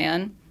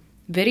Dogman,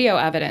 video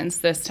evidence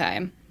this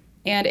time,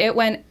 and it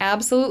went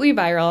absolutely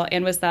viral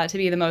and was thought to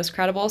be the most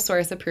credible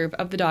source of proof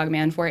of the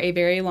Dogman for a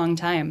very long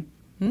time.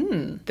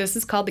 This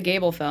is called the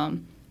Gable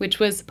film, which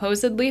was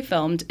supposedly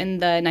filmed in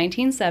the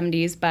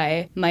 1970s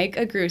by Mike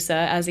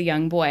Agrusa as a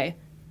young boy,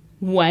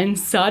 when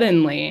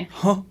suddenly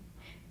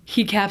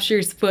he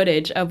captures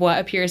footage of what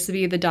appears to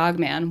be the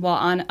Dogman while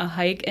on a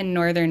hike in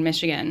northern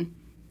Michigan.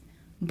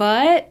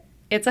 But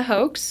it's a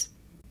hoax,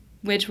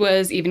 which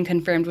was even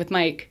confirmed with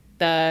Mike,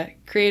 the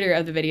creator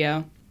of the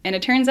video. And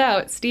it turns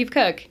out Steve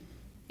Cook,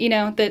 the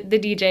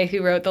DJ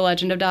who wrote The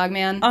Legend of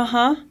Dogman in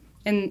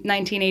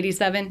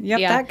 1987. Yep,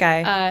 that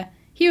guy.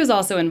 He was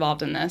also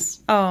involved in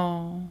this.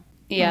 Oh.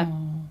 Yeah.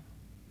 Oh.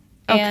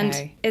 And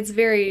Okay. it's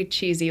very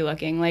cheesy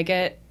looking. Like,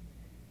 it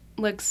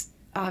looks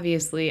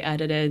obviously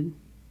edited.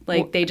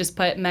 Like, they just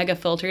put mega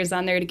filters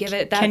on there to give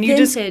it that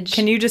vintage.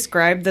 Can you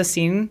describe the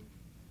scene?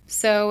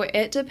 So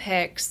it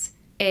depicts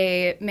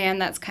a man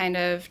that's kind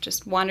of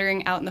just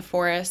wandering out in the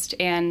forest,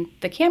 and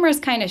the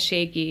camera's kind of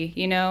shaky.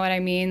 You know what I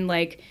mean?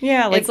 Like,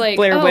 Yeah, like it's like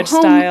Blair Witch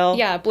home, style.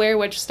 Yeah, Blair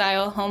Witch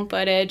style home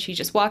footage. He's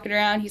just walking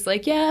around. He's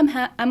like,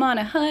 yeah, I'm on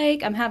a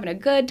hike. I'm having a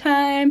good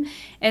time.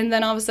 And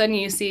then all of a sudden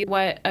you see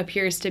what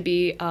appears to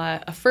be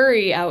a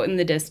furry out in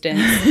the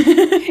distance.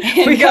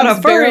 We got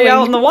a furry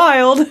out in the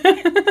wild.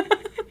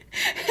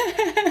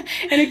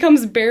 And it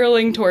comes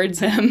barreling towards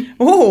him.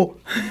 Oh.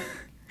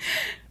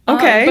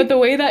 Okay. But the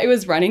way that it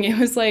was running, it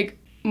was like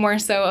more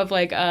so of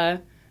like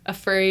a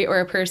furry or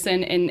a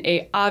person in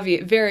a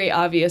very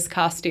obvious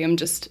costume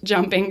just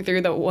jumping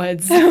through the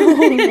woods.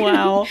 Oh,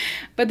 wow.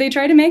 But they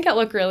try to make it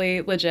look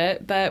really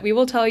legit, but we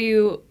will tell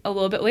you a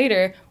little bit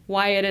later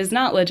why it is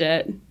not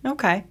legit.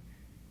 Okay.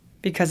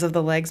 Because of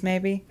the legs,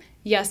 maybe?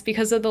 Yes,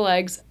 because of the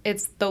legs.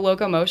 It's the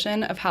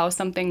locomotion of how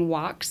something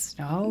walks.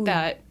 Oh.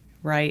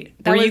 Right.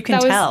 That Where was- you can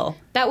that was- tell.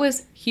 That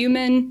was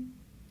human.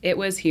 It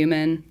was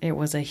human. It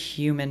was a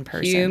human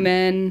person.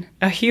 Human.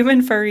 A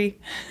human furry.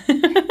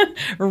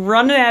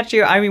 Running at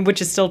you. I mean,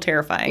 which is still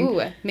terrifying.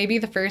 Ooh, maybe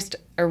the first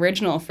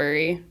original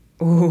furry.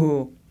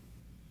 Ooh.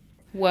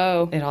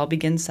 Whoa. It all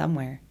begins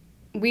somewhere.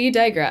 We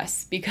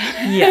digress because...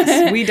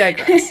 Yes, we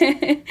digress.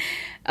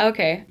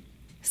 Okay.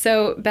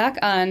 So back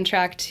on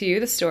track to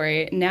the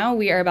story, now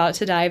we are about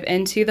to dive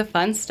into the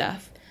fun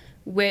stuff,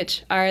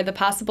 which are the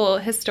possible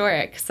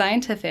historic,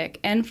 scientific,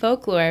 and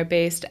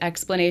folklore-based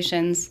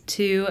explanations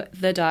to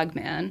the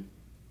Dogman.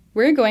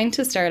 We're going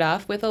to start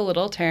off with a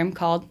little term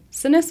called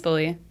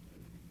cynispally.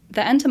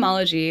 The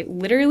etymology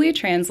literally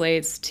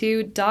translates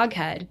to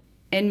doghead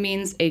and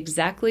means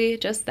exactly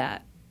just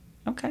that,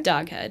 Okay.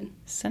 doghead.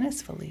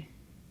 Cynispally.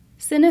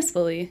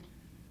 Cynispally.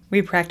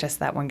 We practiced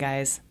that one,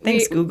 guys.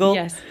 Thanks, Google.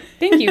 Yes.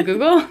 Thank you,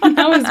 Google.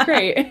 That was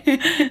great.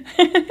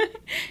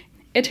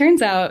 It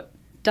turns out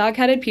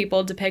dog-headed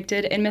people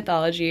depicted in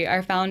mythology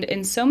are found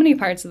in so many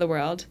parts of the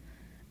world.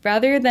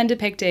 Rather than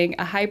depicting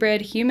a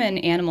hybrid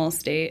human-animal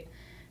state,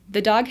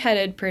 the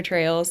dog-headed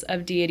portrayals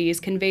of deities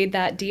conveyed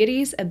that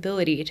deities'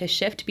 ability to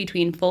shift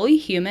between fully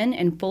human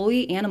and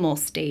fully animal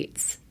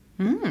states.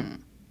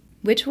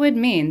 Which would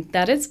mean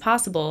that it's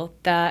possible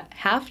that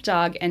half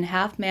dog and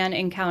half man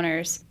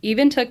encounters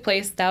even took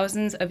place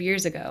thousands of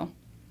years ago.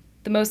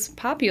 The most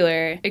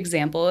popular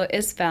example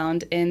is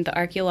found in the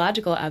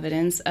archaeological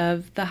evidence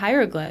of the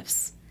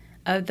hieroglyphs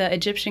of the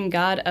Egyptian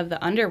god of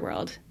the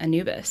underworld,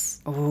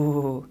 Anubis.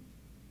 Ooh,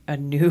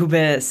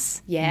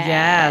 Anubis. Yeah.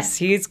 Yes,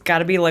 he's got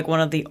to be like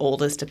one of the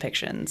oldest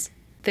depictions.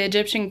 The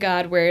Egyptian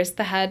god wears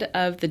the head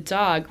of the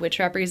dog, which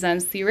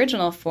represents the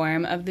original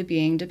form of the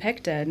being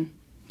depicted.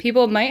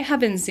 People might have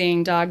been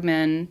seeing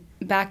dogmen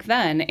back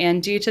then,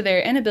 and due to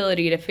their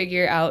inability to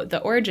figure out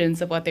the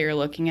origins of what they were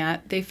looking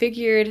at, they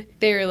figured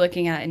they were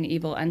looking at an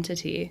evil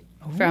entity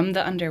from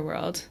the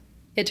underworld.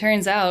 It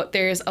turns out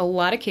there's a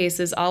lot of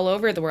cases all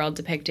over the world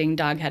depicting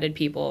dog-headed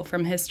people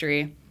from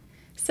history.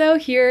 So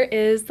here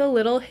is the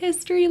little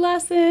history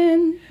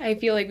lesson. I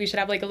feel like we should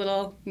have like a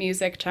little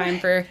music chime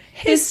for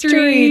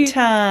history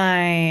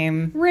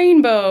time.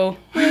 Rainbow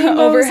Rainbows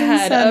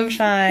overhead and of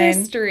sunshine.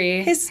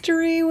 history.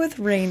 History with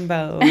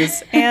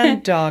rainbows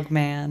and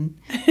Dogman.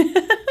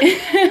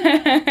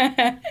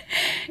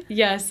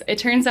 Yes, it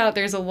turns out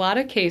there's a lot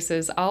of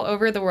cases all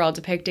over the world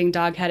depicting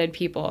dog-headed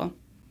people.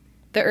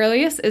 The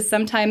earliest is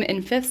sometime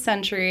in 5th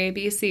century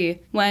BC,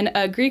 when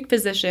a Greek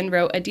physician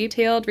wrote a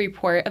detailed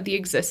report of the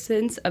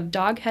existence of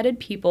dog-headed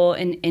people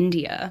in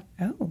India.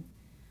 Oh.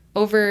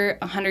 Over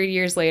 100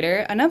 years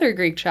later, another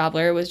Greek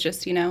traveler was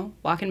just,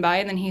 walking by,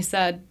 and then he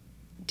said,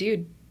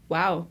 dude,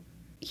 wow,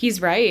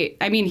 he's right.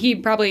 I mean, he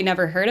probably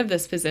never heard of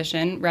this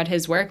physician, read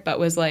his work, but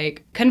was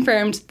like,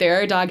 confirmed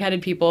there are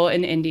dog-headed people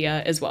in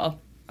India as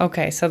well.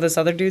 Okay, so this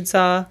other dude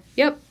saw...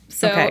 Yep.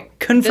 So okay,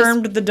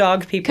 confirmed the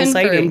dog people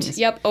sightings.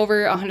 Yep,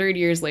 over 100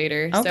 years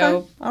later. Okay,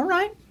 So, all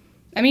right.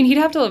 I mean, he'd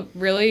have to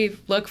really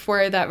look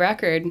for that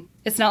record.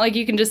 It's not like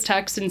you can just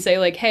text and say,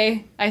 like,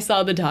 hey, I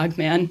saw the dog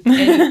man in,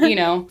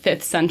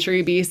 5th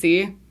century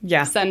BC.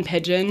 Yeah. Send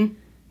pigeon.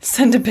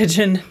 Send a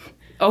pigeon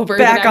Over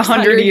back the next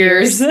 100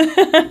 years.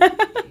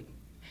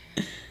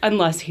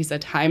 Unless he's a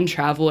time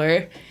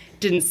traveler.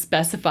 Didn't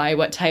specify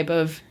what type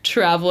of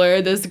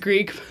traveler this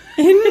Greek...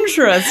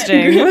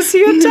 Interesting. Was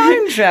he a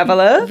time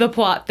traveler? The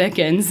plot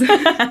thickens.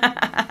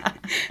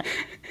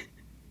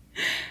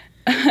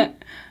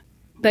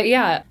 But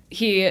yeah,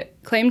 he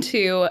claimed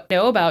to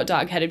know about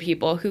dog-headed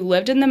people who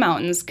lived in the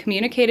mountains,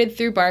 communicated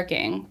through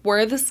barking,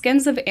 wore the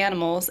skins of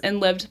animals, and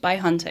lived by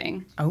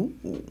hunting. Oh.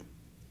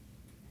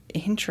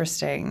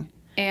 Interesting.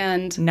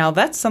 And Now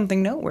that's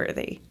something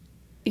noteworthy.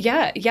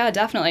 yeah,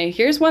 definitely.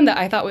 Here's one that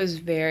I thought was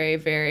very,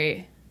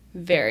 very,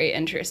 very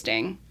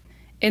interesting.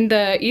 In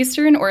the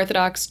Eastern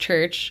Orthodox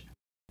Church,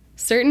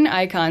 certain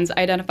icons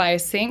identify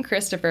Saint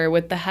Christopher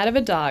with the head of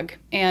a dog.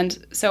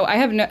 And so I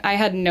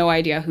had no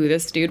idea who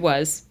this dude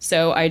was,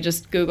 so I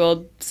just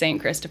Googled Saint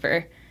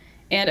Christopher.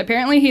 And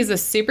apparently he's a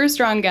super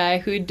strong guy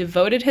who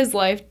devoted his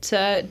life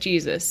to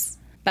Jesus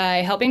by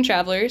helping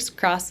travelers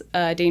cross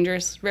a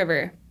dangerous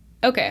river.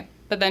 Okay,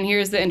 but then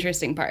here's the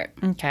interesting part.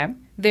 Okay.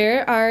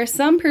 There are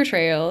some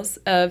portrayals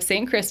of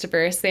St.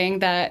 Christopher saying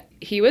that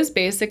he was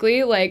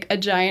basically like a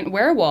giant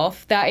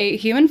werewolf that ate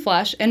human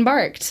flesh and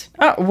barked.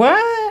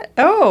 What?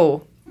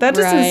 Oh, that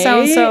doesn't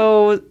sound Right?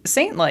 so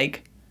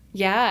saint-like.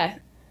 Yeah,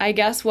 I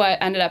guess what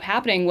ended up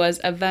happening was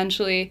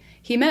eventually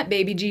he met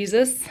baby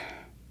Jesus,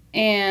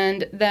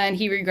 and then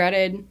he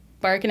regretted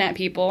barking at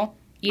people,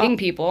 eating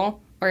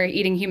people, or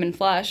eating human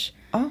flesh.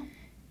 Oh.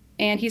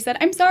 And he said,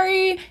 I'm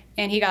sorry,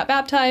 and he got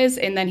baptized,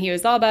 and then he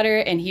was all better,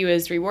 and he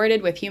was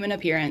rewarded with human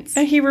appearance.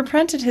 And he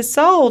repented his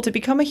soul to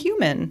become a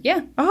human.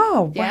 Yeah.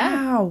 Oh,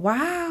 Yeah.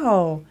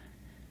 wow.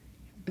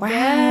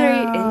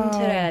 Very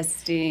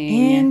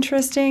interesting.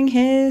 Interesting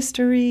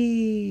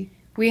history.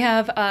 We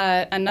have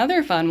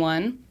another fun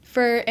one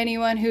for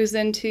anyone who's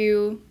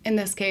into, in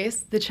this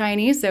case, the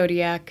Chinese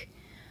zodiac,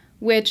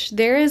 which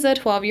there is a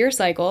 12-year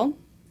cycle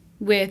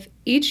with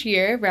each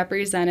year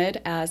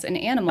represented as an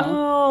animal.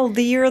 Oh,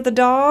 the year of the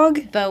dog?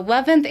 The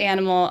 11th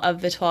animal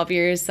of the 12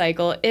 years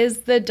cycle is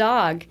the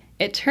dog.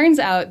 It turns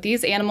out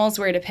these animals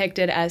were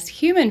depicted as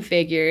human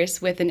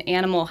figures with an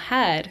animal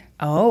head.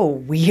 Oh,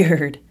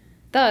 weird.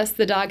 Thus,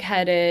 the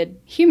dog-headed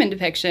human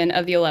depiction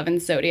of the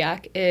 11th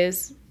zodiac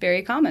is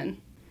very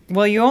common.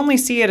 Well, you only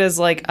see it as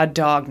like a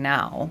dog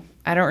now.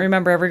 I don't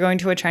remember ever going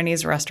to a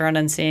Chinese restaurant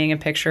and seeing a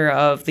picture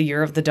of the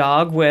year of the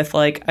dog with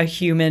like a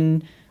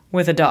human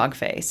with a dog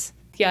face.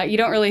 Yeah, you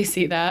don't really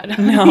see that.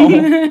 No.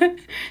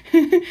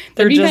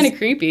 That'd be kind of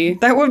creepy.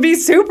 That would be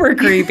super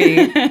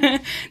creepy.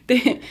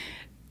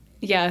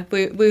 Yeah,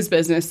 lose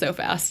business so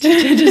fast.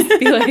 To just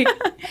be like,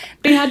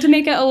 they had to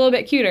make it a little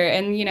bit cuter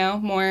and,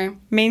 more.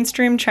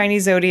 Mainstream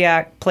Chinese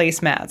zodiac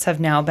placemats have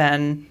now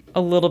been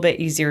a little bit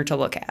easier to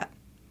look at.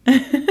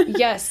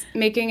 Yes,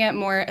 making it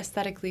more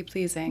aesthetically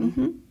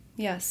pleasing.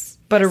 Yes.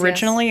 But Yes,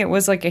 originally it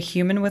was like a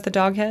human with a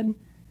dog head?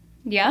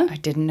 yes. Yeah. I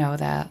didn't know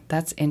that.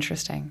 That's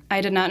interesting.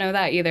 I did not know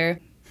that either.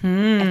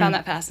 I found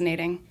that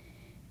fascinating.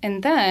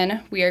 And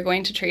then we are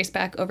going to trace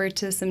back over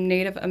to some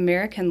Native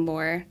American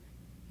lore,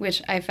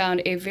 which I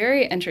found a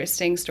very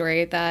interesting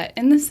story that,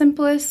 in the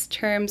simplest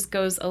terms,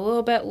 goes a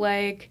little bit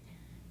like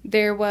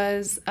there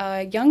was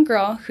a young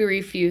girl who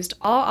refused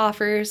all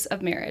offers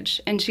of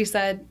marriage. And she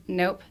said,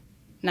 nope,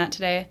 not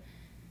today.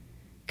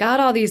 God,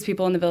 all these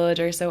people in the village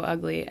are so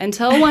ugly.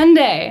 Until one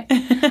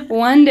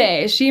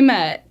day, she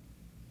met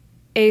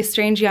a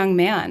strange young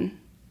man,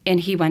 and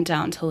he went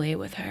down to lay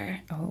with her.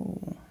 Oh.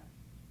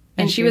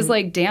 And she was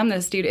like, damn,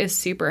 this dude is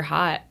super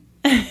hot.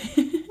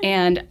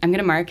 And I'm going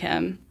to mark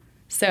him.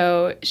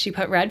 So she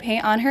put red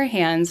paint on her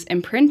hands,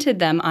 imprinted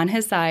them on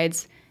his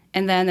sides,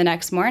 and then the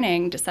next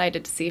morning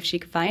decided to see if she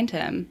could find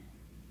him.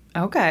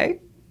 Okay.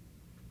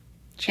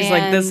 She's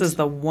like, this is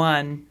the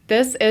one.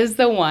 This is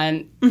the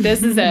one.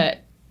 This is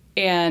it.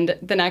 And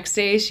the next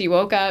day she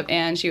woke up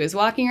and she was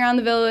walking around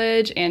the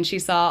village and she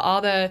saw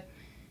all the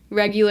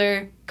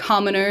regular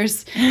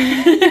commoners,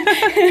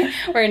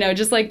 or no,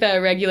 just like the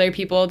regular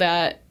people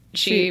that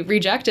she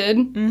rejected,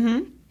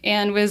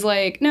 and was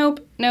like,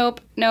 nope,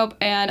 nope, nope,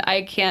 and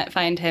I can't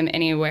find him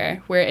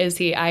anywhere. Where is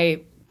he?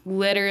 I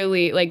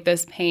literally, like,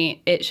 this paint,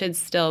 it should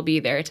still be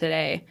there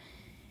today.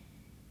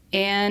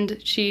 And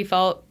she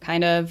felt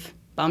kind of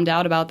bummed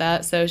out about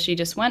that, so she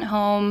just went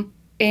home,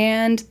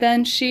 and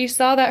then she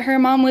saw that her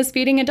mom was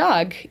feeding a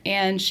dog,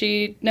 and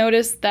she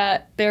noticed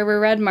that there were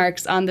red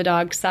marks on the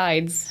dog's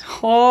sides.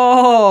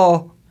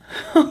 Oh.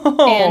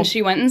 And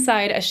she went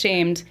inside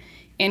ashamed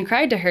and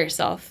cried to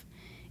herself.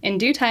 In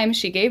due time,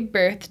 she gave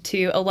birth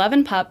to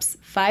 11 pups,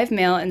 5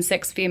 male and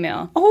 6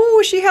 female.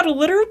 Oh, she had a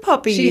litter of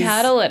puppies. She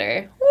had a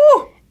litter.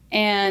 Woo.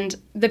 And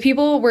the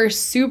people were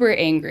super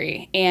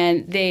angry,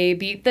 and they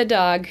beat the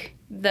dog,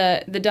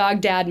 the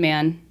dog dad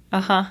man,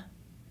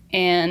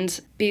 and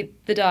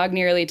beat the dog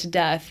nearly to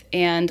death,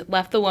 and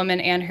left the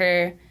woman and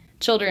her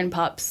children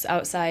pups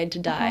outside to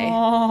die.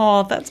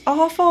 Oh, that's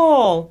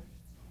awful.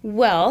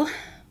 Well,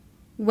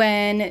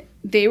 when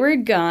they were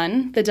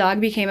gone, the dog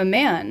became a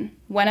man,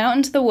 went out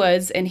into the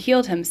woods, and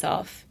healed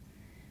himself.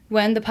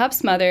 When the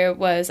pup's mother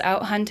was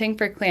out hunting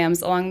for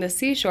clams along the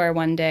seashore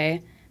one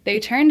day, they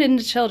turned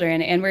into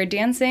children and were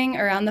dancing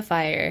around the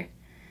fire.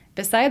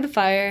 Beside the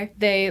fire,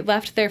 they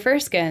left their fur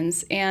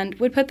skins and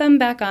would put them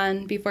back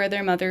on before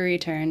their mother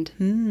returned.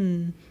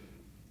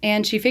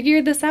 And she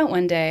figured this out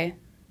one day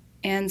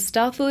and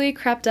stealthily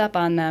crept up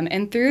on them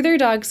and threw their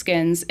dog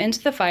skins into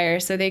the fire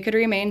so they could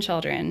remain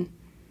children.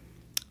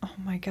 Oh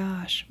my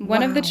gosh.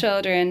 One of the Wow.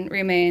 children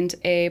remained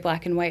a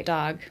black and white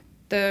dog.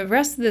 The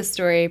rest of the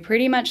story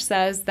pretty much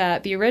says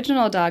that the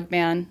original dog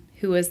man,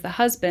 who was the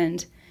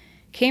husband,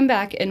 came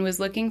back and was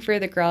looking for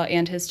the girl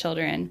and his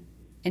children.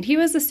 And he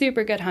was a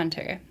super good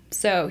hunter.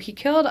 So he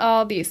killed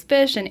all these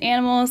fish and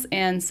animals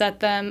and set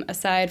them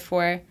aside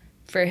for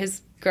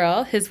his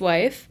girl, his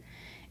wife.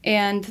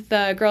 And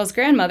the girl's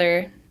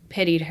grandmother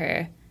pitied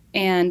her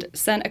and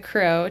sent a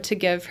crow to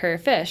give her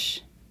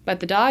fish. But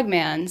the dog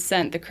man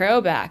sent the crow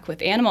back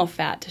with animal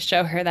fat to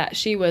show her that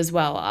she was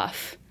well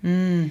off.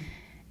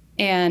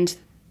 And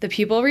the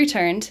people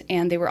returned,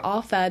 and they were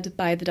all fed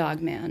by the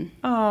dog man.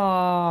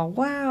 Oh,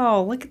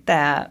 wow. Look at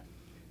that.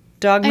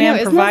 Dog I know, man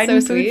isn't that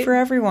providing so food sweet? for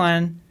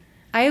everyone.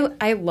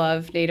 I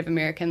love Native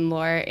American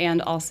lore,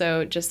 and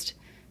also just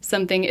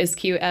something as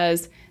cute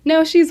as,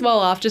 no, she's well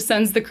off, just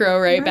sends the crow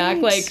right back.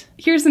 Right. Like,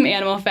 here's some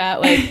animal fat.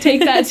 Like,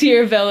 take that to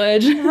your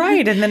village.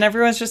 Right. And then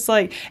everyone's just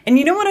like, and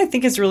you know what I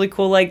think is really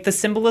cool? Like the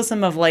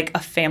symbolism of like a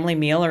family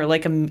meal or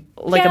like a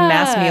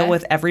mass Yeah. meal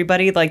with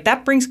everybody, like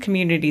that brings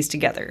communities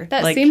together.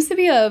 That like, seems to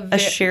be a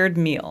shared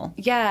meal.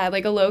 yeah,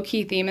 like a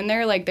low-key theme in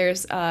there. Like,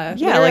 there's litter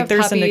like of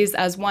there's puppies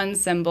as one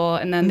symbol,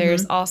 and then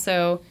there's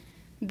also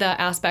the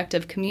aspect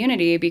of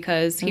community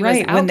because he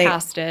Right, was when they-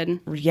 outcasted.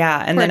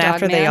 Yeah, and Poor then dog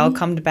after they all man.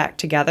 come back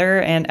together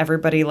and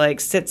everybody like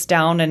sits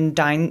down and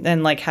dine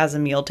and like has a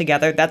meal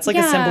together, that's like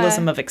a Yeah.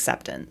 symbolism of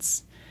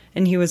acceptance.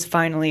 And he was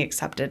finally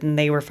accepted and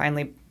they were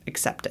finally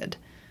accepted.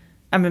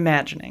 I'm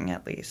imagining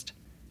at least.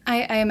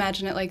 I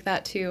imagine it like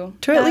that too.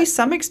 To at least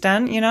some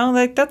extent, you know,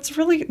 like that's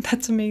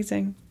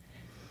amazing.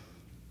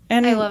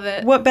 And I love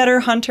it. What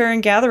better hunter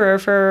and gatherer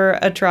for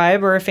a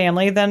tribe or a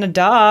family than a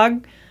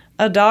dog?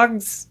 A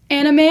dog's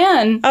And a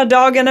man. a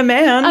dog and a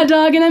man. A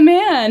dog and a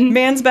man.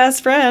 Man's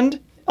best friend,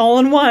 all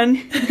in one.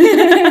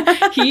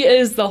 He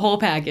is the whole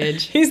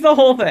package. He's the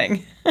whole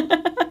thing.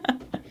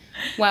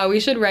 Wow,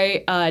 we should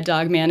write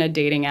Dogman a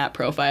dating app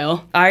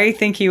profile. I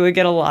think he would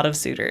get a lot of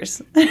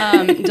suitors.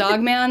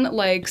 Dogman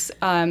likes,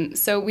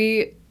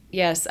 we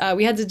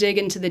had to dig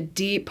into the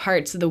deep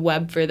parts of the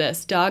web for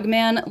this.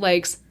 Dogman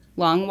likes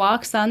long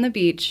walks on the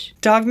beach.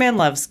 Dogman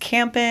loves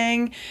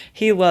camping.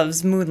 He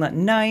loves moonlit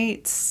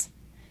nights.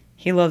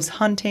 He loves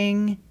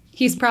hunting.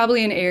 He's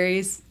probably an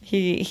Aries.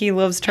 He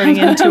loves turning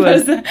into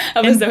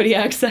a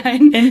zodiac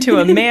sign. into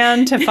a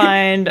man to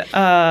find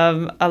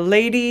a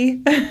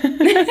lady.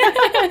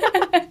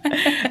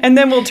 And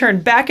then we'll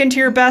turn back into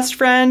your best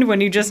friend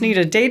when you just need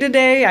a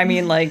day-to-day. I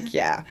mean, like,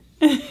 yeah.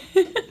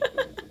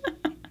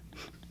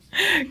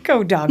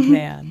 Go, dog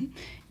man.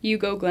 You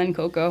go, Glen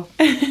Coco.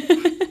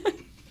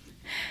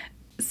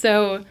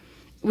 So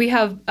we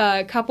have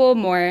a couple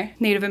more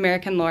Native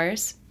American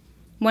lores.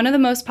 One of the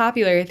most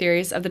popular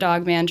theories of the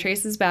Dogman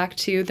traces back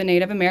to the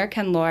Native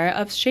American lore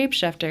of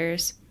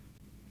shapeshifters.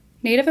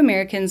 Native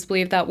Americans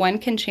believe that one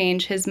can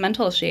change his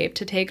mental shape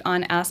to take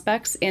on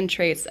aspects and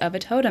traits of a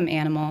totem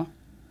animal.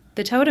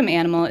 The totem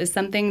animal is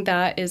something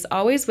that is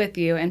always with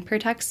you and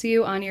protects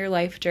you on your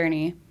life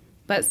journey.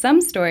 But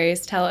some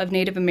stories tell of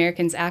Native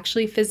Americans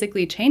actually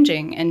physically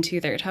changing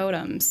into their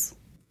totems.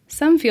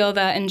 Some feel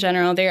that in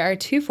general there are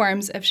two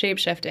forms of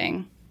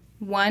shapeshifting.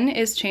 One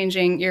is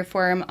changing your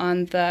form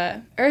on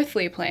the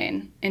earthly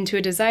plane into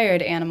a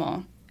desired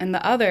animal, and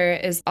the other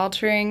is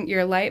altering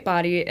your light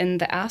body in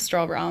the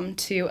astral realm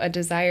to a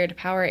desired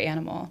power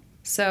animal.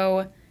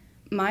 So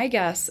my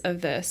guess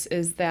of this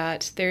is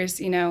that there's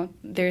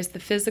the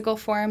physical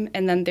form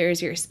and then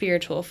there's your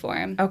spiritual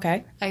form.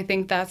 Okay. I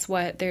think that's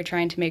what they're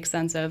trying to make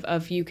sense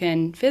of you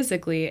can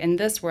physically, in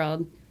this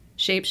world,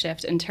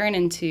 shapeshift and turn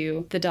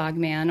into the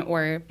Dogman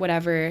or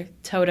whatever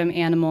totem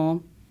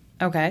animal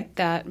Okay.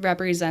 that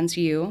represents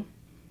you.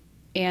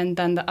 And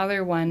then the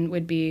other one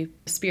would be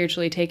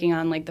spiritually taking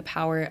on like the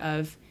power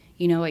of,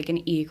 like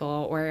an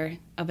eagle or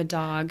of a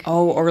dog.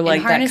 Oh, or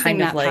like and that harnessing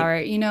kind of that like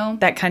power,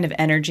 that kind of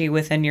energy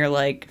within your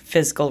like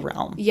physical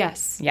realm.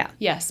 Yes. Yeah.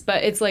 Yes,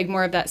 but it's like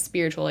more of that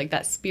spiritual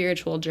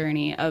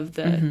journey of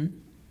the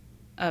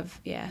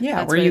Yeah, that's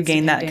where what you it's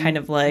gain that depicting. kind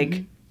of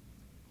like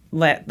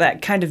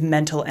that kind of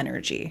mental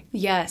energy.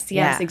 Yes,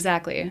 Yeah.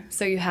 exactly.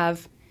 So you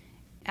have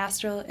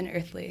astral and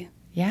earthly.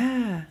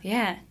 Yeah.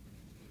 Yeah.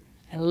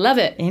 I love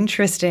it.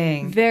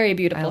 Interesting. Very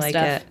beautiful I like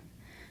stuff. it.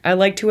 I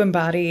like to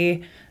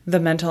embody the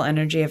mental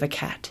energy of a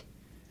cat.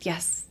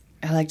 Yes.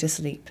 I like to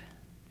sleep.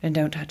 And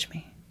don't touch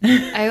me.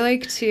 I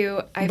like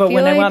to But feel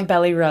when like, I want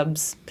belly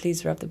rubs,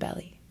 please rub the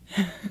belly.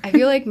 I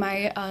feel like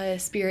my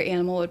spirit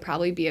animal would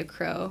probably be a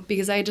crow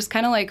because I just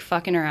kind of like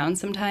fucking around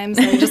sometimes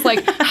and I'm just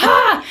like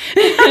ha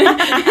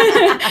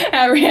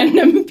at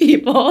random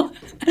people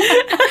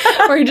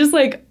or just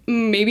like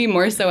maybe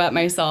more so at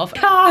myself.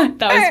 That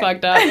was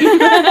fucked up.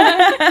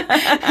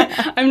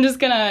 I'm just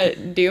gonna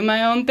do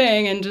my own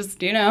thing and just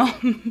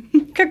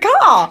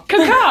Caw-caw!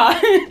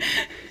 caca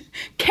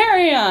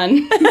carry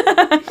on.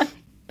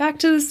 Back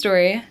to the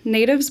story,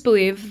 natives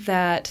believe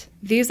that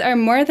these are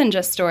more than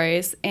just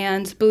stories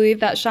and believe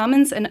that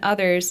shamans and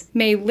others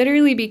may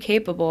literally be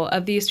capable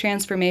of these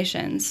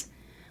transformations.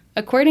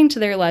 According to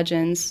their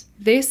legends,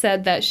 they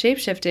said that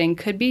shapeshifting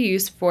could be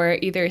used for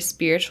either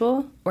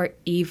spiritual or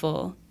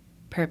evil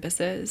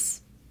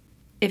purposes.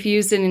 If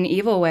used in an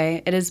evil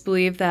way, it is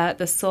believed that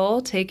the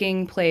soul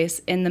taking place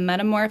in the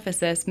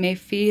metamorphosis may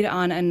feed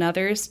on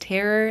another's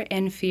terror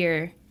and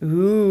fear.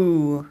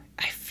 Ooh,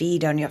 I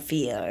feed on your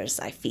fears.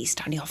 I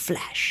feast on your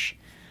flesh.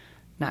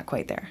 Not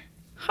quite there.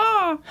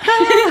 Ha!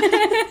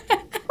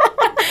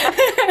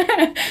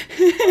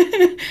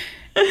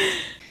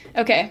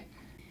 Okay.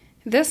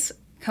 This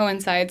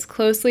coincides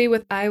closely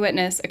with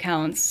eyewitness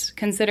accounts,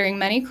 considering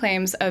many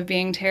claims of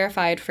being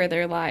terrified for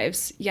their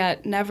lives,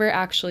 yet never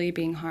actually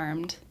being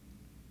harmed.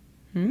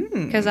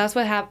 Because that's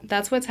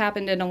what's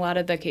happened in a lot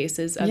of the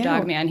cases of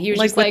Dogman. He was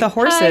like just with like, the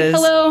horses.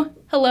 Hi,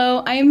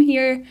 hello, I am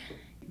here.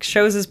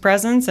 Shows his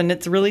presence and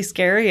it's really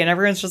scary and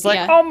everyone's just like,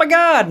 Yeah. oh my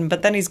god,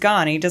 but then he's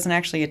gone. He doesn't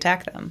actually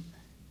attack them.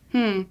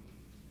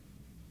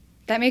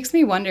 That makes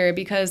me wonder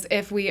because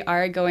if we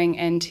are going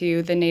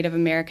into the Native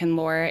American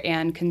lore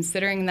and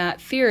considering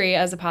that theory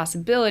as a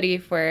possibility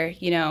for,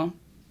 the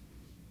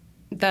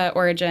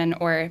origin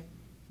or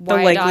The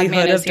why likelihood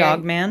Dogman is of here.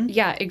 Dogman?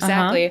 Yeah,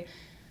 exactly.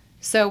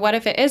 So what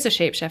if it is a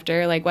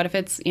shapeshifter? Like what if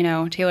it's,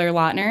 Taylor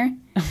Lautner?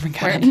 Oh my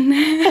god.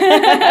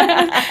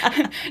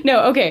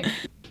 No, okay.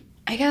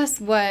 I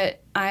guess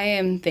what I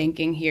am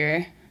thinking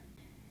here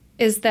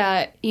is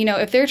that,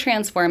 if they're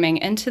transforming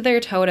into their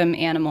totem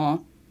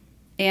animal,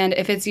 and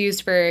if it's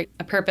used for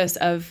a purpose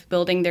of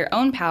building their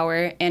own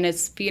power and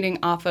it's feeding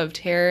off of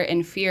terror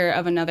and fear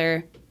of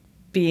another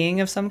Being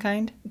of some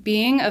kind?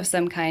 being of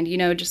some kind,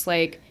 just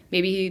like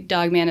maybe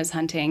Dogman is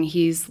hunting,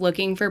 he's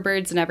looking for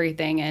birds and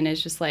everything, and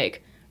is just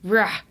like,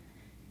 rah,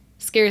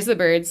 scares the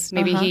birds.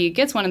 Maybe he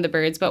gets one of the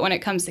birds, but when it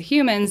comes to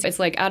humans, it's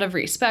like out of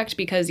respect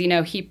because,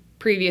 he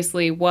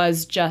previously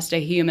was just a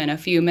human a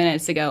few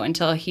minutes ago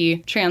until he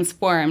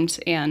transformed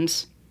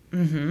and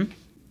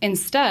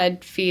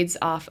instead feeds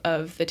off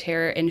of the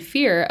terror and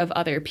fear of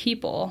other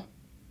people.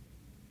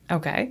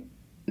 Okay.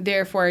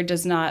 Therefore,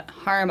 does not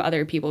harm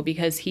other people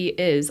because he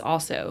is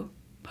also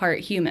part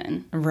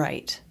human.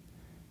 Right.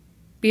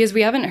 Because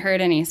we haven't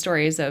heard any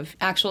stories of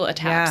actual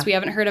attacks. Yeah. We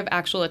haven't heard of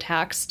actual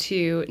attacks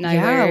to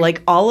neither. Yeah,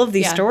 like all of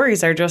these Yeah.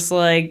 stories are just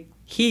like,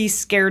 he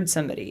scared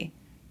somebody.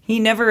 He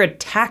never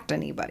attacked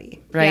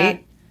anybody,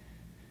 right?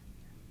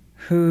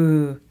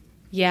 Who?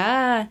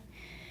 Yeah.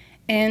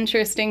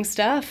 Interesting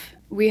stuff.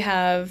 We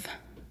have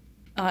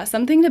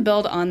something to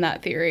build on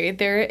that theory.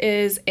 There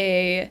is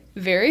a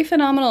very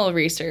phenomenal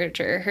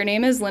researcher. Her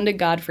name is Linda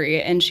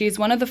Godfrey, and she's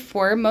one of the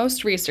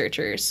foremost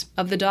researchers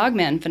of the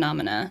Dogman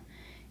phenomena.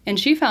 And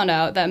she found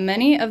out that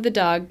many of the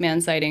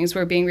Dogman sightings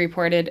were being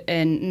reported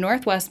in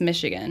northwest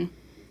Michigan.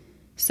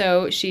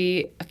 So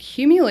she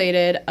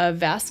accumulated a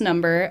vast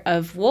number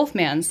of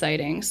Wolfman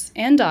sightings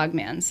and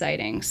Dogman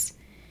sightings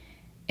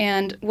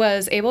and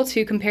was able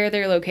to compare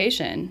their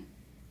location.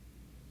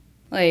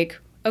 Like,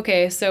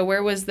 okay, so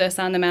where was this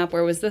on the map?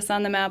 Where was this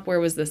on the map? Where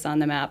was this on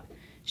the map?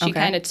 She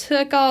kind of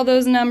took all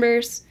those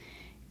numbers,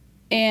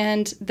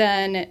 and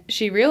then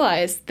she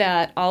realized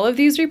that all of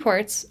these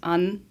reports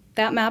on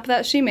that map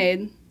that she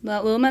made,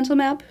 that little mental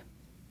map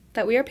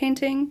that we are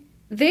painting,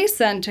 they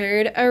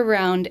centered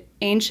around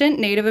ancient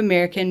Native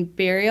American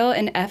burial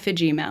and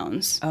effigy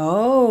mounds.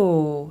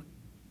 Oh,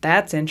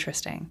 that's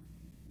interesting.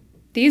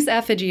 These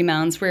effigy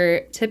mounds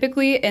were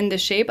typically in the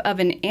shape of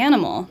an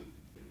animal.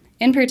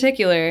 In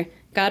particular,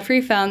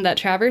 Godfrey found that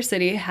Traverse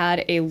City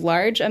had a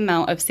large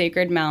amount of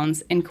sacred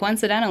mounds and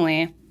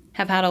coincidentally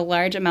have had a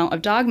large amount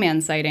of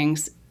Dogman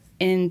sightings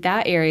in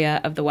that area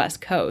of the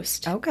West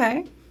Coast.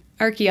 Okay.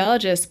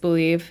 Archaeologists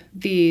believe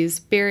these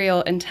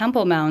burial and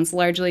temple mounds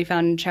largely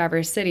found in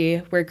Traverse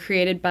City were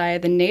created by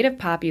the native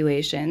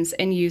populations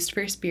and used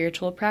for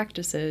spiritual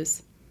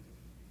practices.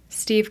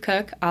 Steve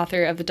Cook,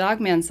 author of the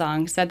Dogman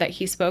Song, said that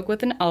he spoke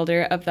with an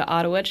elder of the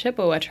Ottawa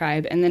Chippewa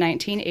tribe in the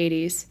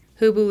 1980s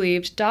who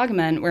believed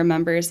dogmen were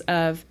members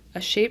of a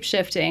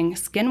shape-shifting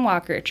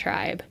skinwalker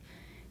tribe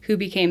who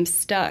became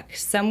stuck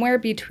somewhere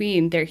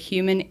between their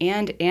human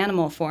and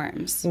animal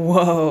forms.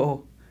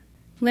 Whoa.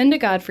 Linda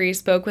Godfrey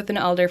spoke with an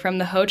elder from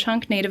the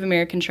Ho-Chunk Native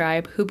American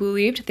tribe who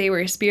believed they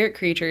were spirit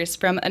creatures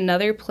from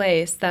another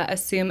place that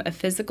assume a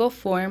physical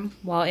form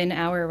while in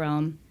our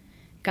realm.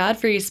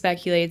 Godfrey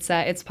speculates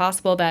that it's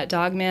possible that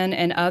dogmen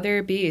and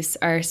other beasts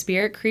are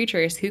spirit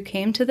creatures who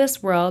came to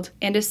this world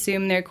and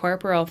assume their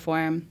corporal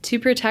form to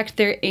protect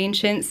their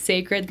ancient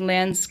sacred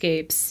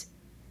landscapes.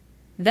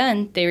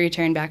 Then they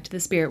return back to the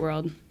spirit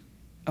world.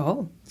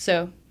 Oh.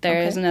 So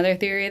there is another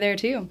theory there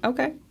too.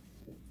 Okay.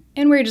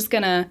 And we're just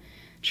going to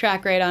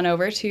track right on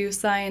over to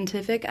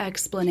scientific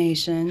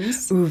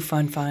explanations. Ooh,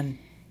 fun.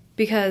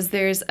 Because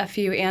there's a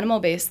few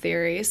animal-based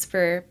theories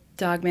for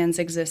Dogman's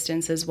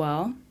existence as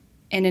well.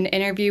 In an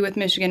interview with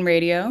Michigan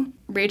Radio,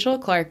 Rachel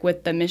Clark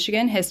with the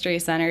Michigan History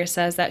Center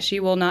says that she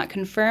will not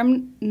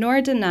confirm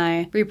nor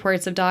deny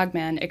reports of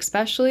Dogman,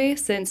 especially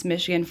since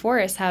Michigan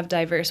forests have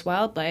diverse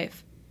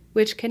wildlife,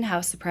 which can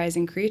house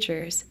surprising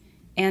creatures.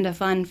 And a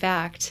fun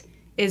fact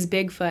is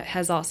Bigfoot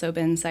has also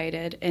been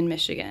sighted in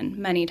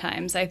Michigan many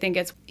times. I think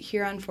it's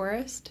Huron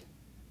Forest.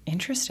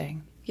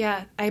 Interesting.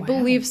 Yeah, I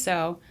believe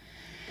so.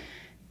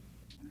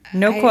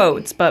 No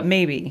quotes, but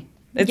maybe.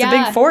 It's a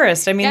big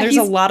forest. I mean, there's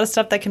a lot of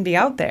stuff that can be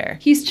out there.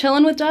 He's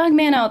chilling with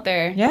Dogman out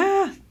there.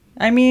 Yeah.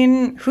 I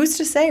mean, who's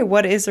to say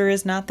what is or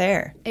is not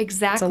there?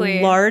 Exactly.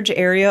 It's a large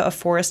area of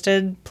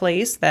forested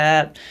place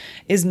that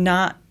is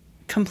not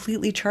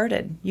completely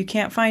charted. You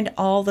can't find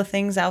all the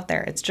things out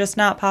there. It's just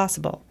not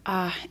possible.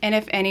 And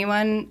if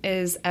anyone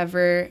is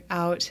ever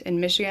out in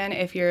Michigan,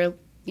 if you're,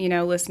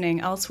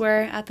 listening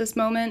elsewhere at this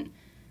moment,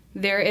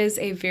 there is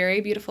a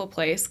very beautiful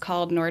place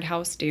called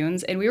Nordhaus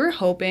Dunes. And we were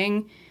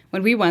hoping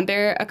when we went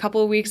there a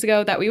couple of weeks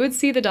ago that we would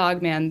see the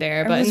Dogman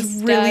there. But I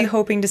was really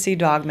hoping to see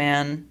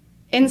Dogman.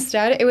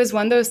 Instead, it was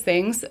one of those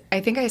things.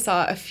 I think I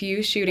saw a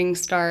few shooting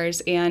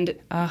stars, and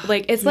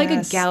it's like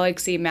a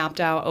galaxy mapped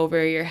out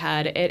over your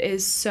head. It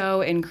is so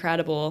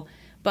incredible.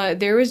 But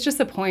there was just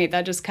a point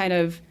that just kind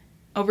of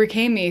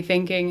overcame me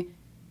thinking,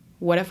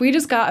 what if we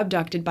just got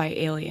abducted by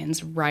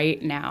aliens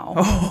right now?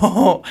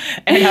 Oh,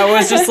 and I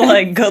was just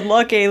like, good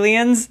luck,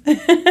 aliens.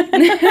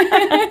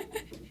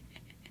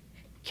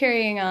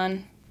 Carrying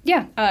on.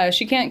 Yeah,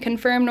 she can't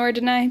confirm nor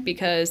deny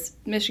because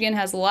Michigan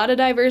has a lot of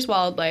diverse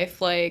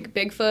wildlife, like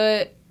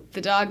Bigfoot,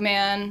 the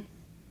Dogman,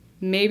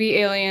 maybe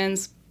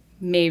aliens,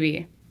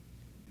 maybe.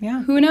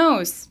 Yeah. Who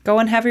knows? Go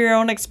and have your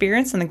own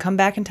experience and then come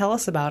back and tell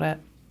us about it.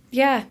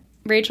 Yeah.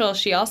 Rachel,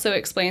 she also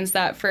explains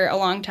that for a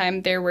long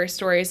time there were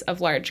stories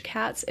of large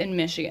cats in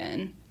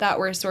Michigan that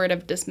were sort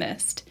of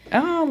dismissed.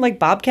 Oh, like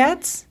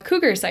bobcats?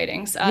 Cougar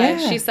sightings.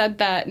 She said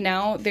that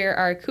now there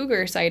are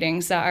cougar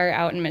sightings that are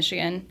out in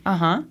Michigan.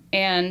 Uh-huh.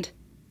 And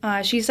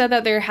she said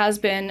that there has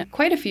been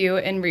quite a few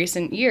in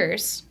recent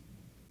years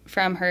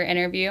from her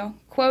interview.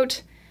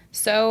 Quote,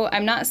 "So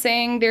I'm not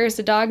saying there's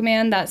a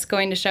dogman that's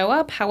going to show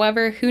up.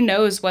 However, who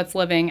knows what's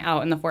living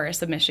out in the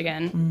forests of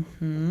Michigan."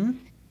 Mm-hmm.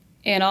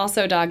 And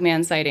also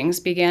dogman sightings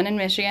began in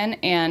Michigan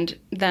and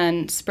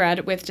then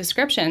spread with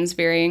descriptions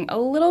varying a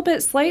little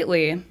bit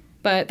slightly.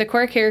 But the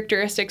core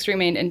characteristics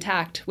remained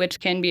intact, which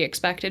can be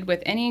expected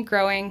with any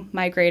growing,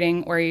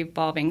 migrating, or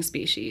evolving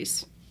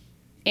species.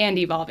 And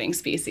evolving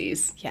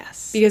species.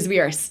 Yes. Because we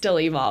are still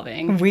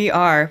evolving. We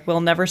are.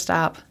 We'll never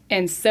stop.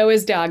 And so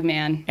is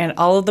Dogman. And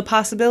all of the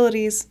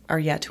possibilities are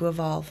yet to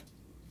evolve.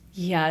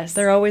 Yes.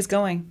 They're always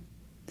going.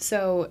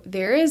 So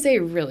there is a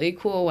really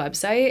cool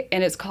website,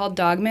 and it's called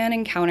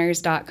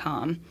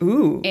dogmanencounters.com.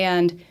 Ooh.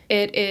 And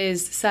it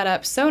is set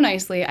up so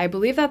nicely. I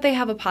believe that they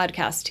have a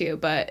podcast too,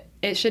 but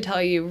it should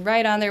tell you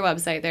right on their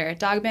website there,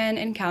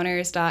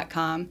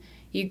 dogmanencounters.com.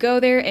 You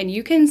go there and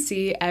you can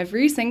see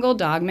every single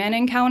dogman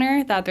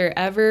encounter that there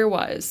ever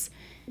was.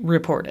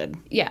 Reported.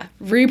 Yeah,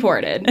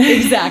 reported.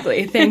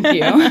 Exactly. Thank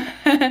you.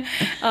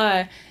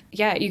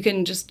 Yeah, you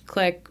can just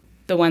click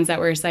the ones that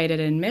were cited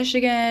in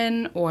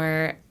Michigan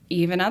or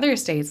even other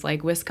states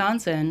like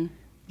Wisconsin,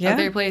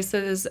 other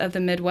places of the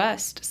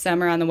Midwest.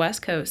 Some are on the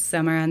West Coast,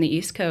 some are on the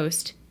East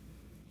Coast.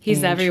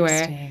 He's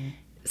everywhere. Interesting.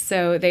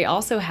 So they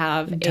also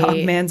have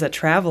Dogman's a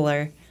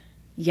traveler.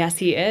 Yes,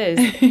 he is.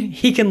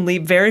 He can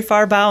leap very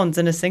far bounds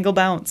in a single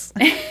bounce.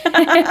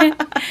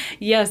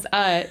 Yes.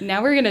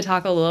 Now we're going to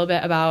talk a little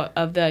bit about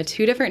of the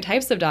two different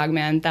types of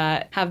dogman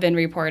that have been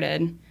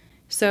reported.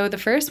 So the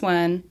first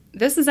one,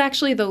 this is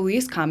actually the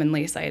least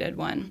commonly cited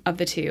one of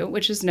the two,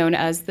 which is known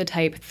as the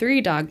type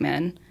 3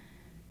 dogman,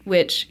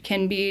 which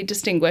can be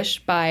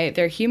distinguished by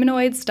their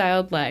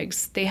humanoid-styled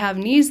legs. They have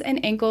knees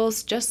and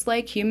ankles just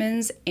like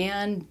humans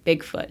and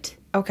Bigfoot.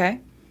 Okay.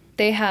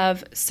 They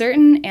have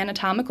certain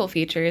anatomical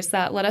features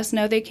that let us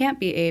know they can't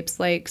be apes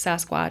like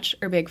Sasquatch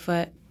or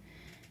Bigfoot.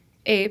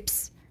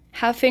 Apes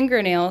have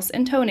fingernails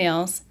and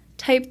toenails.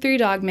 Type 3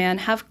 dogman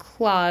have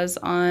claws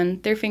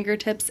on their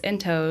fingertips and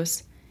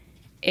toes.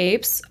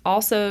 Apes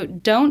also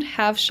don't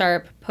have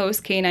sharp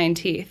post-canine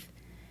teeth.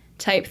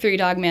 Type 3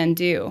 dogman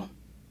do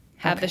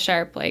have the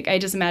sharp, like, I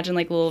just imagine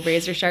like little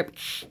razor sharp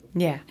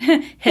Yeah.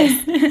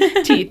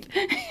 teeth.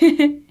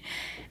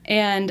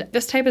 And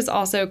this type is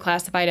also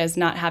classified as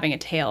not having a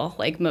tail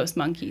like most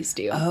monkeys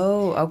do.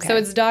 Oh, okay. So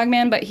it's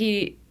dogman, but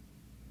he's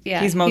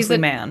mostly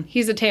man.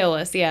 He's a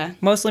tailless, yeah.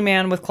 Mostly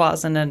man with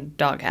claws and a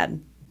dog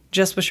head,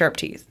 just with sharp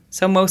teeth.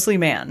 So mostly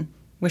man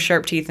with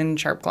sharp teeth and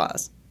sharp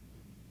claws.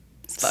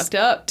 It's fucked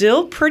up.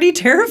 Still pretty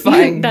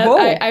terrifying. Whoa.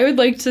 I would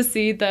like to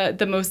see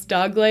the most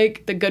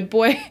dog-like, the good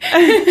boy.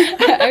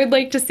 I would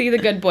like to see the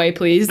good boy,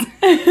 please.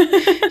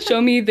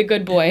 Show me the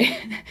good boy.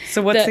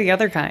 So what's the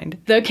other kind?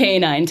 The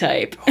canine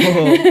type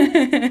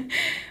Oh.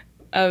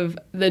 of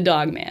the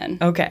dogman,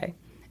 Okay.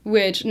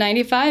 which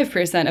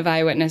 95% of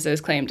eyewitnesses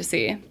claim to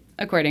see,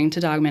 according to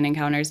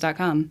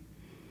dogmanencounters.com.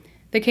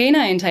 The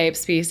canine type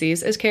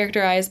species is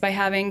characterized by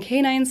having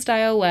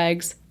canine-style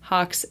legs,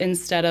 hocks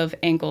instead of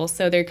ankles,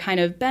 so they're kind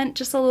of bent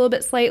just a little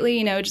bit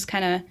slightly, just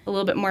kind of a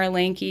little bit more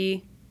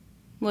lanky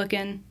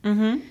looking.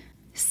 Mm-hmm.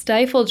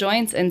 Stifle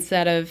joints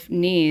instead of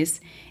knees,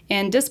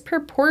 and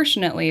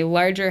disproportionately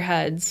larger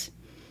heads.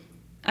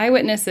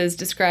 Eyewitnesses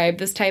describe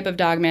this type of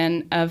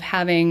dogman of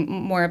having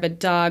more of a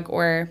dog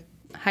or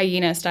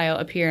hyena-style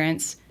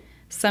appearance.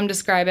 Some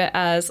describe it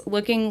as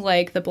looking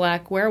like the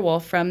black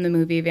werewolf from the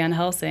movie Van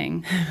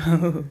Helsing.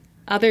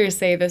 Others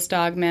say this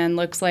dogman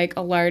looks like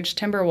a large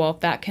timber wolf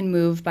that can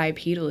move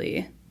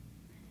bipedally.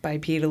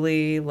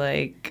 Bipedally,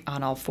 like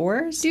on all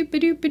fours?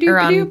 Doop-a-doop-a-doop-a-doop. Or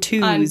on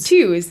twos. On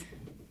twos.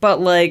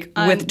 But like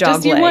with dog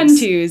just your legs. one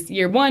twos.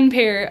 Your one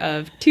pair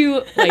of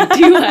two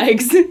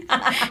legs.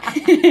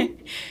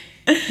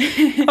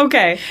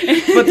 Okay.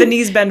 But the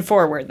knees bend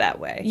forward that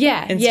way.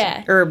 Yeah,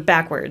 yeah. Or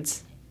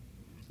backwards.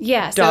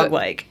 Yeah.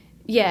 Dog-like.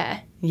 Yeah.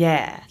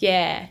 Yeah.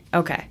 Yeah.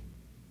 Okay.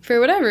 For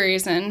whatever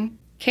reason,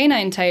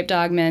 canine-type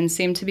dogmen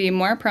seem to be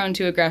more prone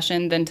to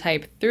aggression than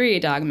Type 3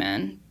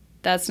 dogmen.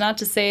 That's not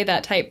to say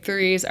that Type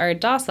 3s are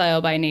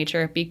docile by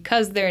nature,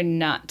 because they're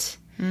not.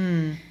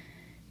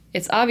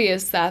 It's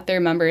obvious that they're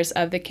members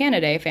of the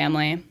Canidae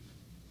family.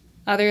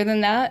 Other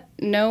than that,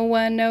 no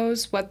one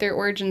knows what their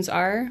origins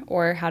are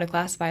or how to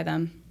classify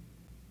them.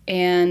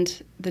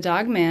 And the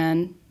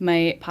dogman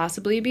might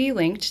possibly be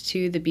linked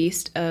to the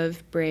Beast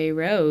of Bray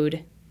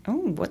Road. Oh,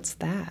 what's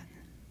that?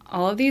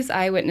 All of these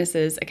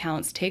eyewitnesses'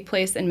 accounts take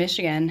place in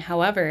Michigan.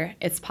 However,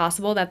 it's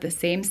possible that the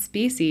same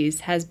species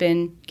has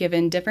been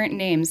given different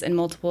names in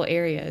multiple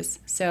areas.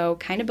 So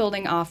kind of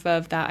building off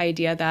of that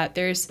idea that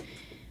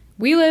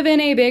we live in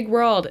a big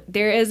world.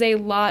 There is a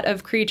lot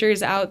of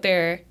creatures out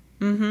there.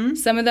 Mm-hmm.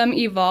 Some of them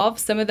evolve.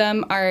 Some of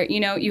them are,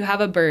 you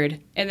have a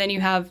bird, and then you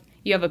have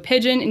a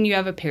pigeon, and you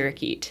have a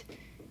parakeet.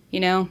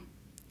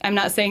 I'm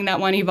not saying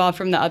that one evolved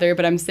from the other,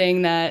 but I'm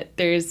saying that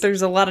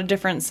there's a lot of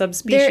different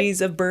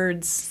subspecies of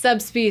birds.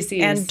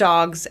 Subspecies. And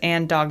dogs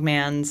and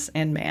dogmans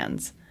and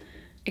mans.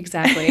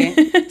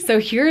 Exactly. So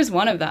here's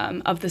one of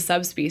them, of the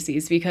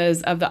subspecies,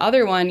 because of the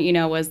other one,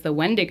 was the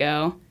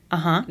Wendigo.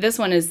 Uh-huh. This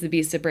one is the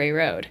Beast of Bray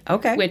Road.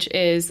 Okay. Which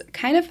is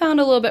kind of found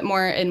a little bit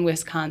more in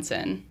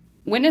Wisconsin.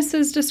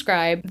 Witnesses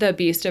describe the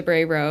Beast of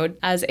Bray Road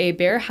as a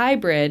bear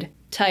hybrid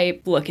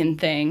type looking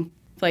thing,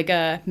 like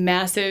a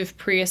massive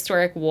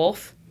prehistoric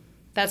wolf.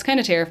 That's kind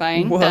of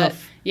terrifying.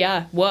 Woof.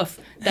 Woof.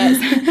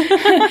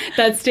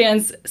 That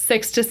stands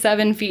 6 to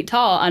 7 feet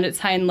tall on its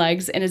hind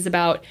legs and is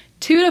about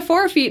 2 to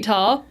 4 feet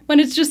tall when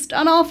it's just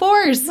on all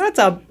fours. That's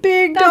a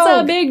big dog.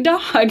 That's a big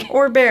dog.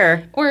 Or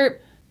bear. Or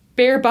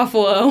bear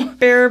buffalo.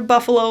 Bear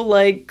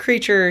buffalo-like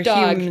creature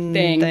Dog human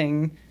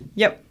thing.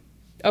 Yep.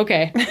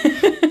 Okay.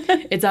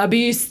 It's a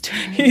beast.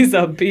 He's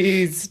a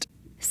beast.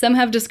 Some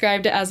have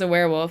described it as a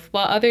werewolf,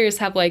 while others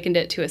have likened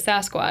it to a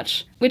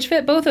Sasquatch, which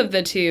fit both of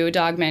the two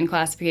dogman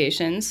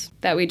classifications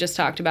that we just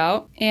talked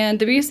about. And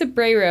the Beast of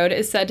Bray Road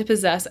is said to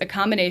possess a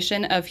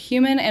combination of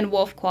human and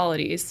wolf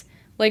qualities.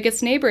 Like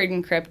its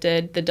neighboring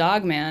cryptid, the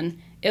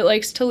dogman, it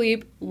likes to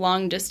leap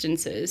long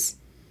distances.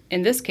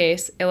 In this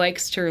case, it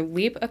likes to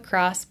leap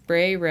across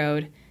Bray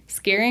Road,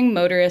 scaring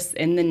motorists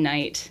in the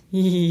night.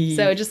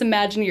 So just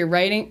imagine you're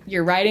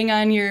riding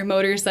on your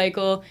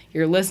motorcycle,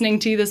 you're listening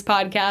to this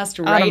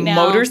podcast right now.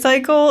 On a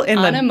motorcycle in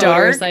On the a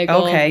dark?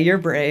 motorcycle. Okay, you're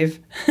brave.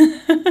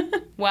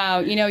 Wow,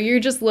 you're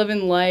just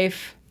living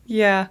life.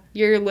 Yeah.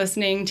 You're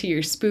listening to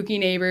your spooky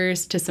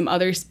neighbors, to some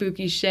other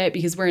spooky shit,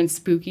 because we're in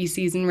spooky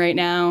season right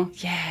now.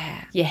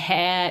 Yeah.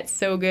 Yeah, it's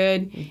so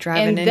good. You're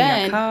driving and in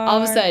then, your car. all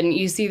of a sudden,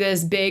 you see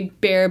this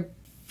big bear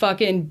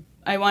fucking...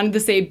 I wanted to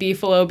say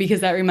beefalo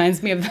because that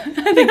reminds me of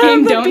the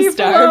game Don't Beefalo.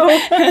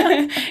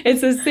 Starve.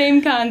 It's the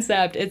same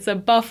concept. It's a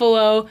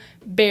buffalo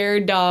bear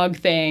dog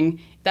thing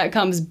that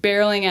comes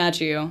barreling at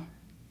you.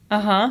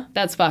 Uh-huh.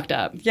 That's fucked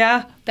up.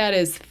 Yeah. That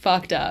is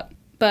fucked up.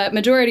 But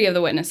majority of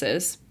the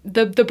witnesses,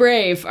 the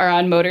brave are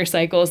on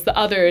motorcycles, the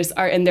others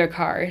are in their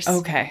cars.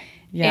 Okay.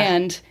 Yeah.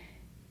 And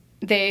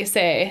they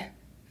say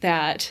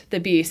that the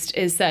beast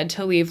is said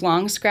to leave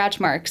long scratch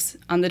marks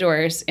on the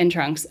doors and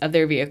trunks of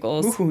their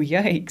vehicles. Ooh,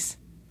 yikes.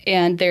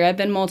 And there have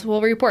been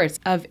multiple reports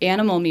of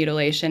animal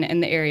mutilation in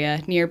the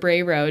area near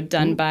Bray Road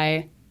done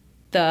by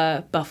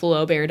the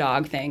buffalo bear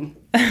dog thing.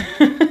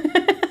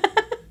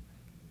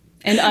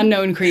 An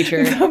unknown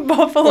creature. The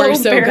buffalo or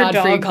so bear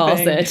Godfrey dog calls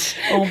thing. it.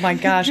 Oh my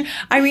gosh.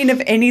 I mean, if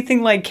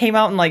anything came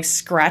out and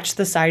scratched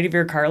the side of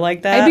your car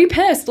like that. I'd be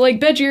pissed.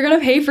 Bitch, you're going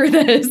to pay for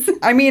this.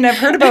 I mean, I've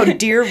heard about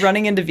deer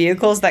running into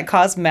vehicles that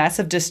cause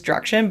massive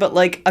destruction, but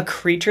a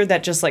creature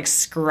that just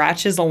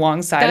scratches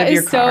alongside That of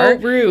your is car. so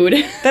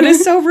rude. That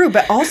is so rude,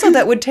 but also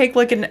that would take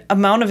an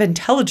amount of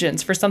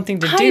intelligence for something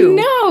to I do.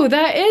 know,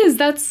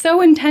 that's so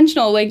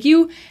intentional.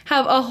 You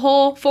have a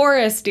whole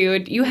forest,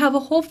 dude. You have a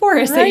whole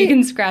forest that you Right.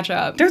 can scratch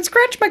up. Don't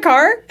scratch my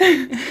car.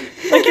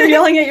 Like you're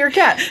yelling at your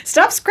cat.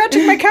 Stop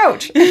scratching my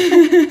couch.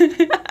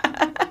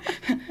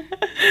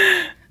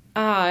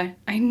 I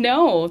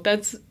know.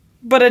 That's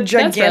But a that's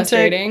gigantic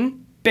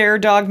frustrating. bear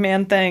dog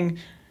man thing.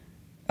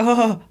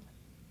 Oh,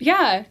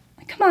 Yeah,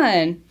 come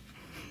on.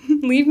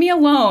 Leave me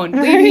alone.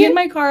 Leave me in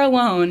my car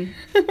alone.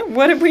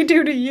 what did we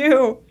do to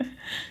you?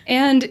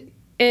 And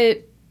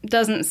it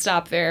doesn't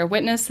stop there.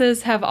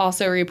 Witnesses have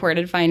also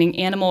reported finding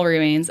animal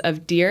remains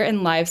of deer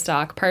and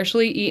livestock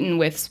partially eaten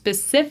with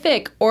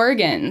specific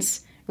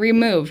organs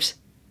removed.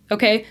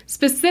 Okay?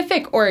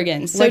 Specific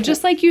organs. So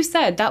just like you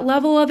said, that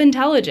level of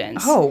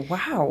intelligence. Oh,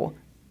 wow.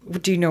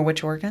 Do you know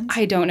which organs?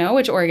 I don't know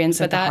which organs,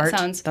 but the that heart,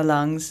 sounds... the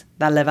lungs,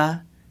 the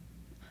liver.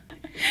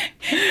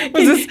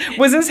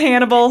 Was this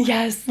Hannibal?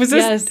 Yes, Was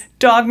this yes.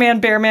 Dogman,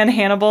 Bearman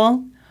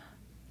Hannibal?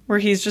 Where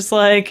he's just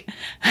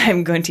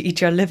I'm going to eat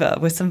your liver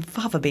with some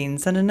fava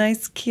beans and a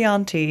nice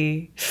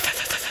Chianti.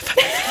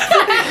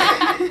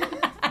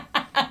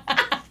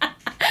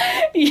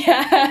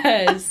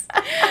 Yes.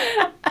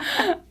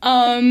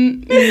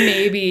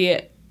 Maybe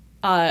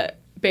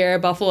bear,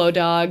 buffalo,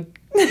 dog,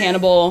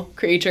 cannibal,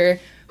 creature,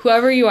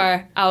 whoever you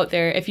are out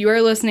there, if you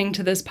are listening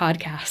to this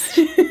podcast,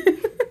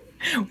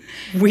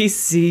 We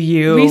see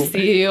you. we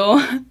see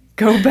you.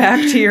 Go back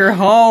to your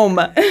home.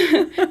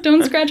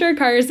 Don't scratch our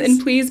cars,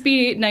 and please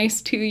be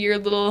nice to your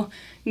little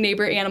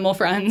neighbor animal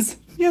friends.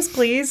 Yes,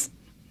 please.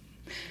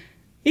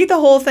 Eat the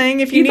whole thing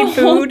if you Eat the need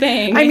whole food.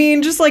 thing. I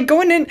mean, just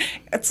going in,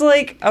 it's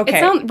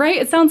okay.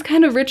 It sounds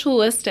kind of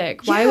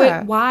ritualistic.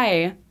 Yeah.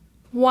 Why?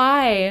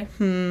 Why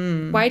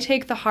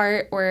take the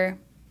heart or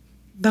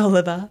The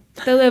liver.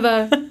 the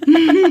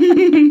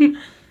liver?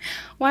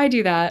 Why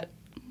do that?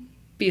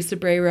 Beast of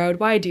Bray Road,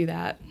 why do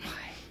that?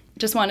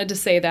 Just wanted to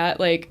say that,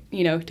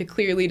 to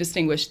clearly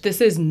distinguish. This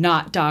is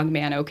not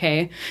Dogman,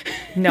 okay?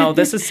 No,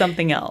 this is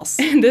something else.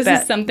 This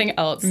That is something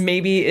else.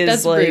 maybe is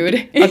That's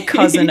rude. a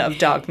cousin of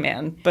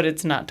Dogman, but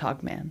it's not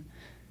Dogman.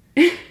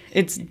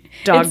 It's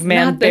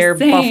Dogman, not the Bear,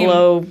 same.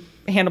 Buffalo,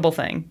 Hannibal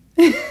thing.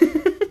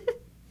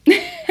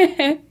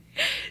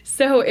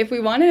 So if we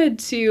wanted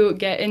to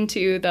get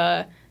into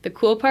the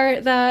cool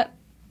part that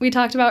we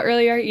talked about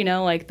earlier,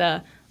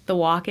 the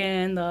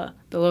walk-in, the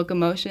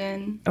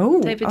locomotion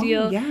type of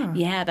deal. Yeah.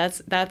 Yeah,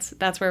 that's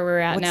where we're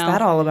at What's now.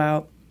 that all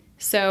about?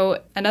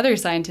 So another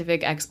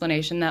scientific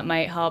explanation that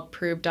might help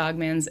prove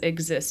Dogman's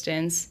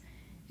existence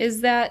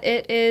is that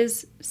it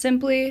is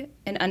simply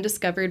an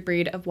undiscovered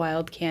breed of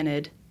wild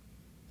canid.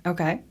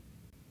 Okay.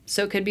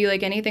 So it could be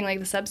anything like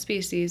the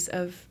subspecies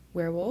of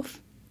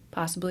werewolf,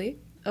 possibly.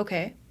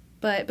 Okay.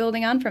 But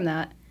building on from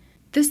that,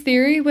 this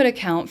theory would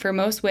account for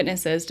most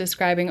witnesses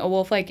describing a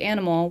wolf-like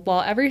animal,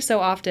 while every so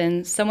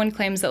often someone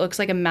claims it looks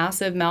like a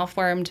massive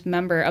malformed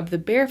member of the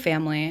bear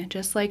family,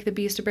 just like the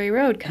Beast of Bray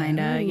Road,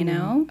 kinda,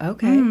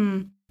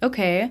 Okay.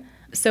 Okay.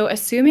 So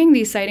assuming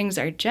these sightings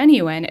are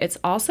genuine, it's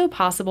also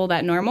possible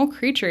that normal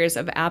creatures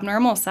of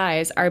abnormal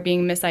size are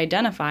being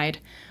misidentified,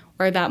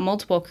 or that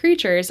multiple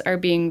creatures are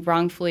being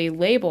wrongfully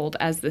labeled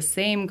as the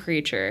same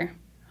creature.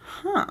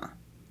 Huh.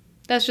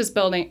 That's just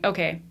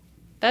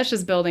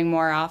building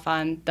more off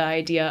on the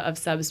idea of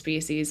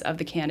subspecies of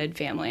the canid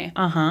family.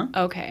 Uh-huh.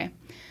 Okay.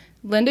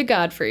 Linda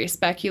Godfrey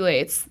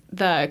speculates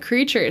the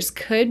creatures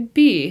could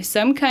be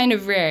some kind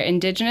of rare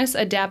indigenous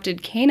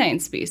adapted canine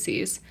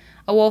species,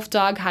 a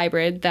wolf-dog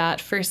hybrid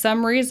that, for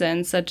some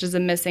reason, such as a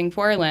missing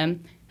forelimb,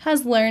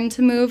 has learned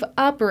to move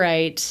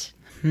upright.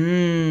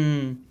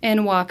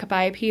 and walk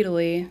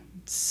bipedally.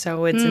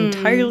 So it's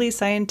entirely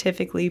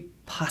scientifically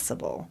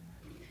possible.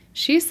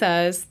 She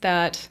says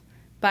that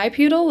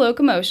bipedal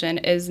locomotion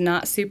is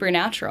not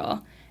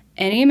supernatural.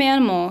 Any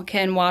mammal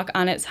can walk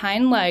on its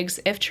hind legs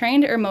if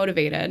trained or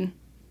motivated.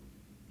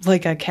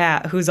 Like a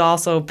cat who's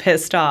also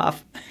pissed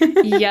off.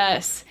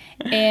 Yes.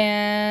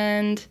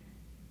 And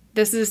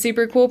this is a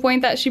super cool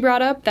point that she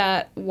brought up,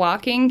 that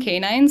walking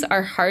canines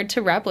are hard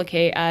to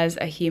replicate as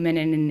a human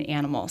in an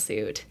animal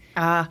suit.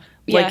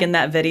 Like in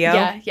that video?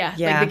 Yeah.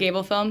 Like the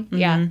Gable film. Mm-hmm.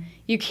 Yeah.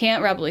 You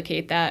can't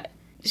replicate that.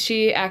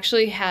 She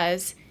actually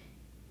has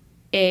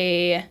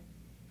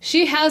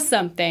she has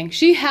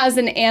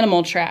an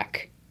animal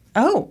track.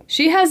 Oh.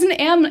 She has an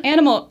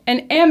aminal.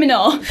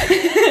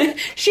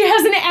 She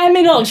has an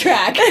aminal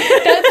track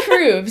that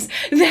proves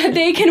that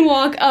they can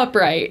walk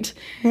upright.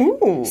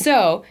 Ooh.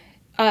 So,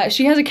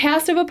 she has a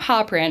cast of a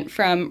paw print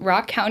from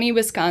Rock County,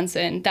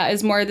 Wisconsin that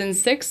is more than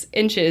 6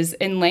 inches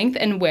in length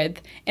and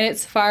width, and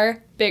it's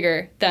far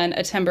bigger than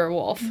a timber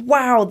wolf.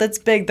 Wow, that's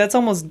big. That's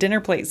almost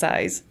dinner plate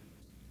size.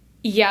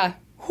 Yeah.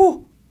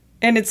 Whew.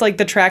 And it's like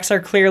the tracks are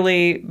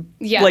clearly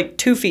like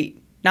 2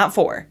 feet, not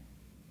 4.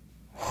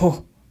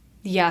 Whew.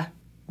 Yeah.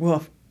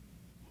 Woof.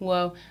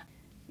 Whoa.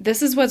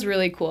 This is what's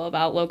really cool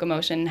about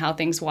locomotion and how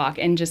things walk,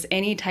 and just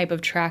any type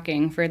of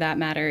tracking for that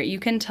matter. You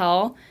can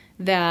tell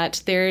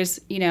that there's,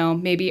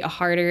 maybe a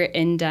harder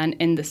indent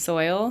in the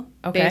soil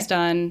based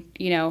on,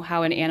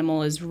 how an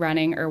animal is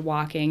running or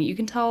walking. You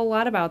can tell a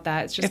lot about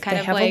that. It's just if kind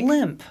they of have like a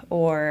limp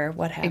or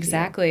what have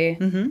exactly. you.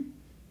 Mm-hmm.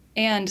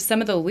 And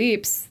some of the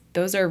leaps,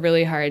 those are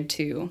really hard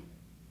to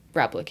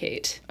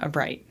replicate.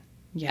 Right.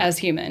 Yeah. As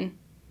human.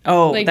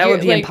 Oh, that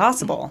would be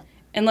impossible.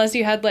 Unless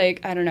you had,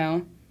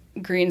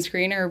 green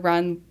screen or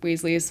Ron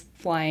Weasley's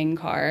flying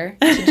car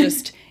to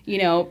just,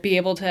 be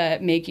able to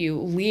make you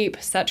leap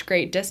such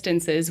great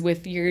distances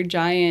with your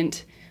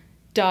giant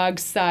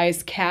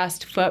dog-sized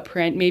cast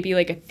footprint, maybe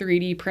like a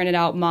 3D printed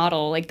out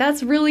model. Like,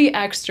 that's really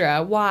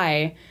extra.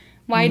 Why?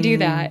 Why do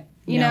that?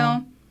 You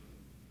know?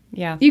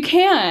 Yeah. You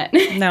can't.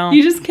 No.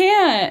 You just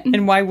can't.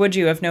 And why would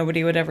you if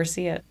nobody would ever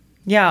see it?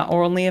 Yeah,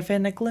 or only if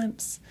in a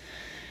glimpse.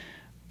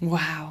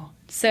 Wow.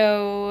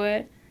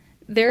 So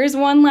there is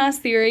one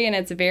last theory, and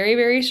it's very,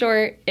 very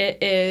short.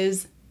 It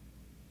is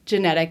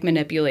genetic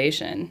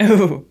manipulation.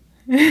 Ooh.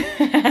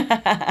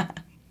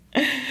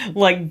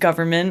 Like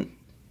government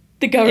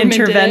The government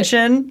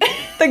intervention.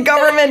 The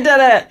government did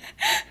it.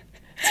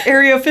 It's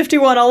Area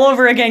 51 all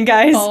over again,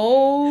 guys.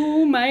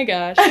 Oh my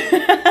gosh.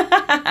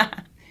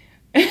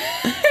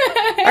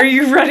 Are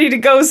you ready to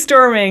go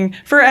storming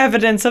for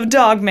evidence of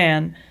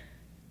Dogman?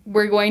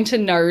 We're going to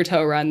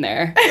Naruto run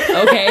there,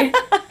 okay?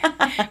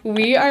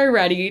 We are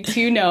ready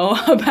to know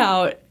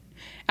about...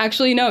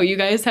 Actually, no, you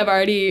guys have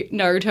already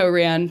Naruto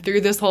ran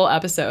through this whole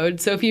episode.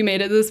 So if you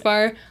made it this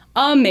far,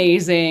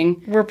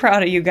 amazing. We're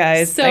proud of you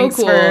guys. So Thanks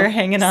cool. for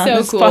hanging on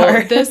this cool.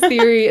 far. This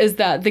theory is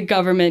that the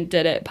government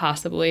did it,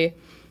 possibly.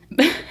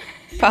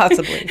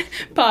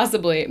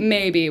 Possibly.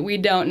 Maybe. We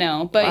don't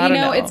know. But, I don't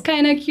know. It's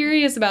kind of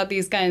curious about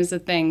these kinds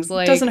of things.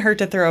 Like, doesn't hurt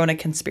to throw in a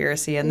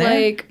conspiracy in there.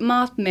 Like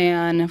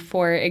Mothman,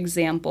 for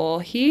example.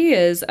 He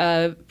is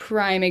a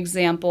prime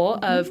example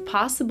of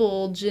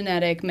possible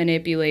genetic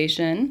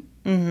manipulation.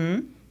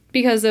 Mm-hmm.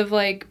 Because of,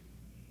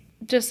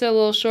 just a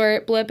little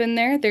short blip in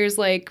there. There's,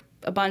 a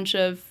bunch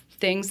of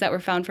things that were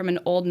found from an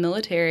old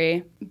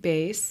military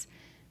base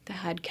that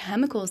had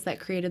chemicals that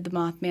created the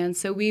Mothman.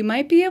 So we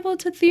might be able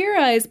to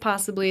theorize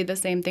possibly the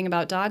same thing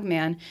about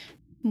Dogman.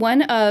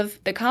 One of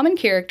the common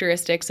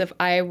characteristics of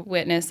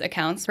eyewitness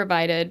accounts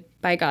provided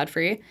by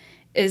Godfrey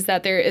is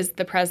that there is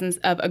the presence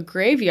of a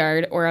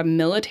graveyard or a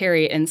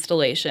military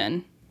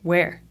installation.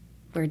 Where?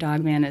 Where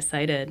Dogman is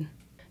sighted.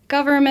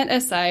 Government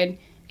aside,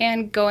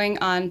 and going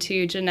on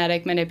to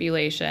genetic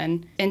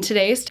manipulation. In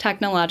today's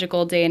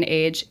technological day and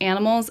age,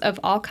 animals of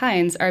all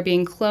kinds are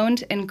being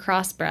cloned and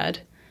crossbred.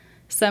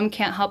 Some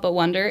can't help but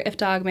wonder if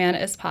Dogman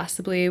is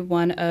possibly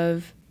one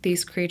of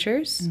these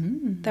creatures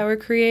that were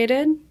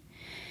created.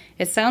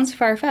 It sounds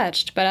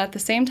far-fetched, but at the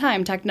same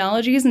time,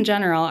 technologies in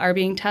general are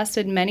being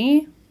tested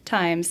many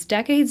times,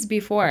 decades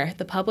before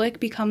the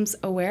public becomes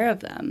aware of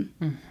them.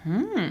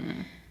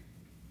 Mm-hmm.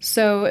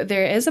 So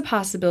there is a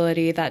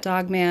possibility that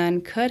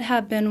Dogman could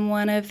have been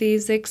one of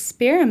these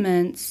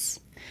experiments.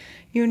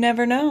 You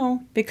never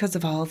know because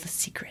of all the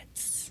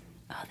secrets.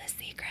 All the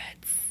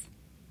secrets.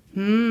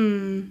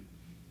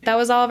 That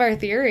was all of our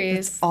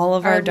theories. That's all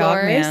of our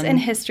Dogman. Lores and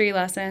history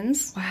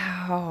lessons.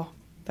 Wow.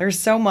 There's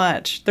so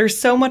much. There's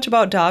so much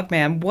about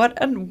Dogman. What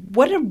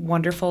a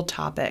wonderful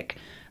topic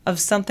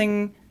of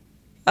something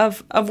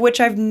of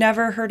which I've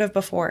never heard of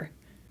before.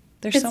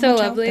 There's It's so so much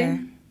lovely. out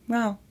there.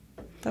 Wow.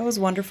 That was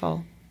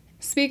wonderful.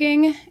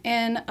 Speaking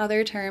in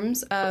other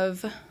terms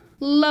of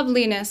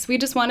loveliness, we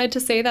just wanted to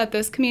say that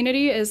this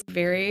community is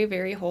very,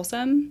 very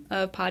wholesome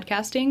of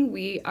podcasting.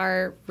 We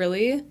are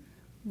really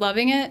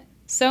loving it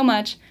so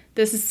much.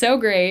 This is so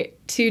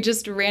great to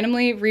just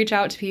randomly reach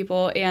out to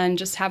people and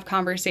just have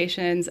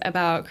conversations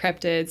about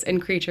cryptids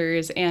and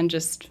creatures and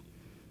just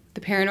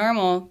the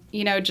paranormal.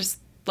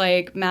 Just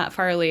like Matt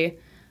Farley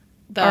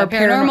The Our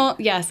paranormal,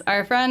 yes,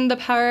 our friend, the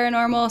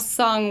paranormal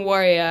song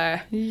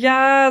warrior.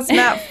 Yes,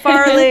 Matt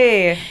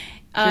Farley.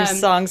 Your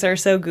songs are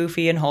so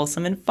goofy and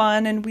wholesome and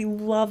fun, and we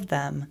love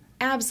them.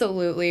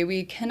 Absolutely.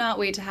 We cannot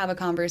wait to have a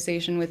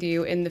conversation with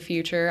you in the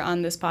future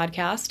on this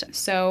podcast.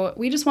 So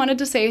we just wanted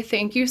to say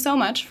thank you so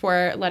much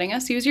for letting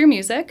us use your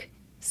music.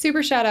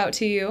 Super shout out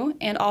to you.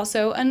 And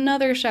also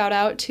another shout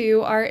out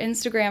to our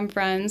Instagram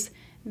friends.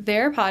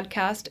 Their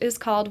podcast is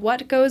called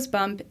What Goes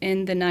Bump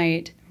in the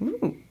Night.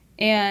 Ooh.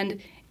 And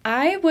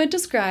I would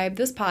describe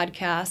this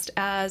podcast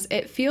as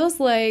it feels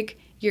like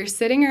you're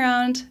sitting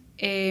around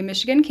a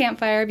Michigan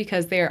campfire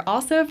because they are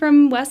also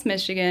from West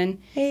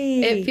Michigan.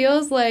 Hey. It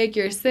feels like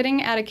you're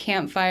sitting at a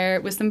campfire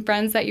with some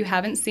friends that you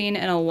haven't seen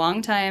in a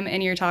long time,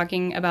 and you're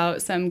talking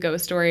about some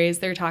ghost stories.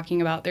 They're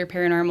talking about their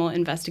paranormal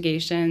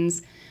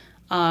investigations.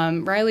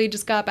 Riley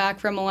just got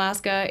back from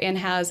Alaska and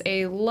has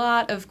a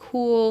lot of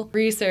cool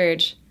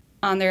research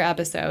on their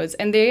episodes,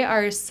 and they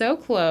are so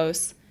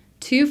close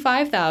to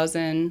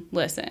 5,000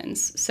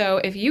 listens. So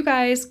if you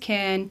guys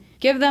can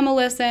give them a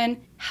listen,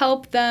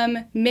 help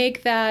them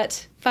make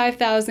that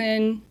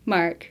 5,000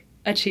 mark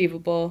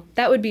achievable,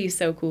 that would be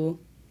so cool.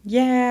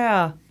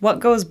 Yeah. What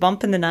Goes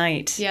Bump in the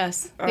Night.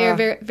 Yes. They are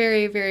very,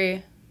 very,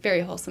 very,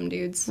 very wholesome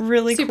dudes.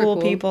 Really Super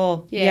cool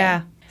people.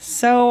 Yeah.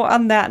 So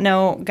on that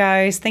note,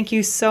 guys, thank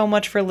you so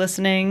much for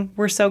listening.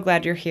 We're so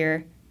glad you're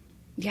here.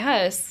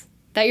 Yes.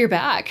 That you're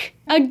back.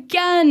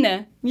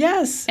 Again.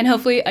 Yes. And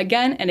hopefully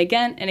again and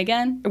again and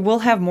again. We'll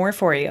have more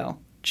for you.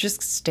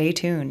 Just stay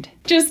tuned.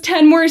 Just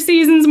 10 more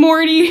seasons,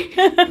 Morty.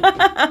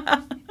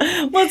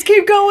 Let's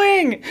keep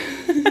going.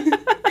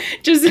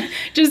 just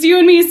you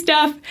and me,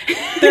 Steph.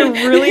 There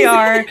really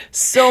are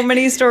so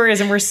many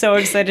stories, and we're so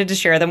excited to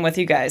share them with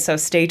you guys. So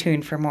stay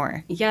tuned for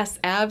more. Yes,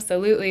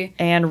 absolutely.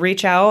 And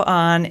reach out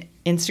on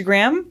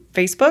Instagram,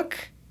 Facebook,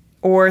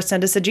 or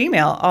send us a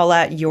Gmail, all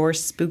at Your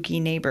Spooky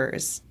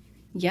Neighbors.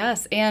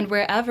 Yes, and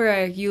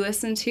wherever you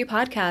listen to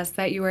podcasts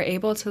that you are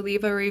able to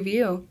leave a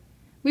review.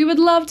 We would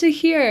love to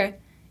hear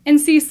and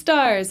see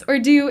stars or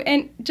do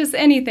just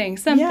anything,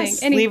 something,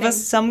 yes, anything. leave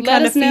us some Let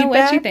kind us of feedback. know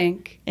what you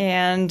think.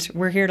 And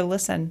we're here to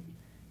listen.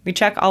 We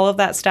check all of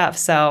that stuff,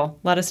 so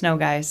let us know,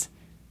 guys.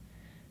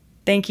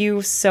 Thank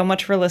you so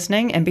much for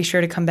listening, and be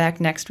sure to come back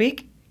next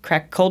week.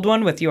 Crack a cold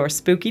one with your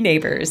spooky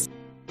neighbors.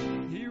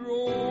 He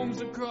roams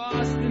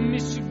across the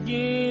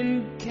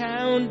Michigan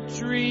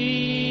countryside.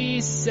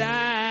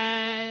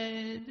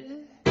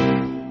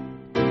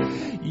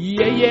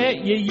 Yeah.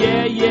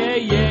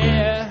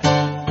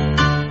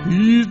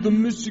 He's the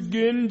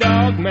Michigan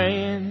Dog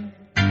Man.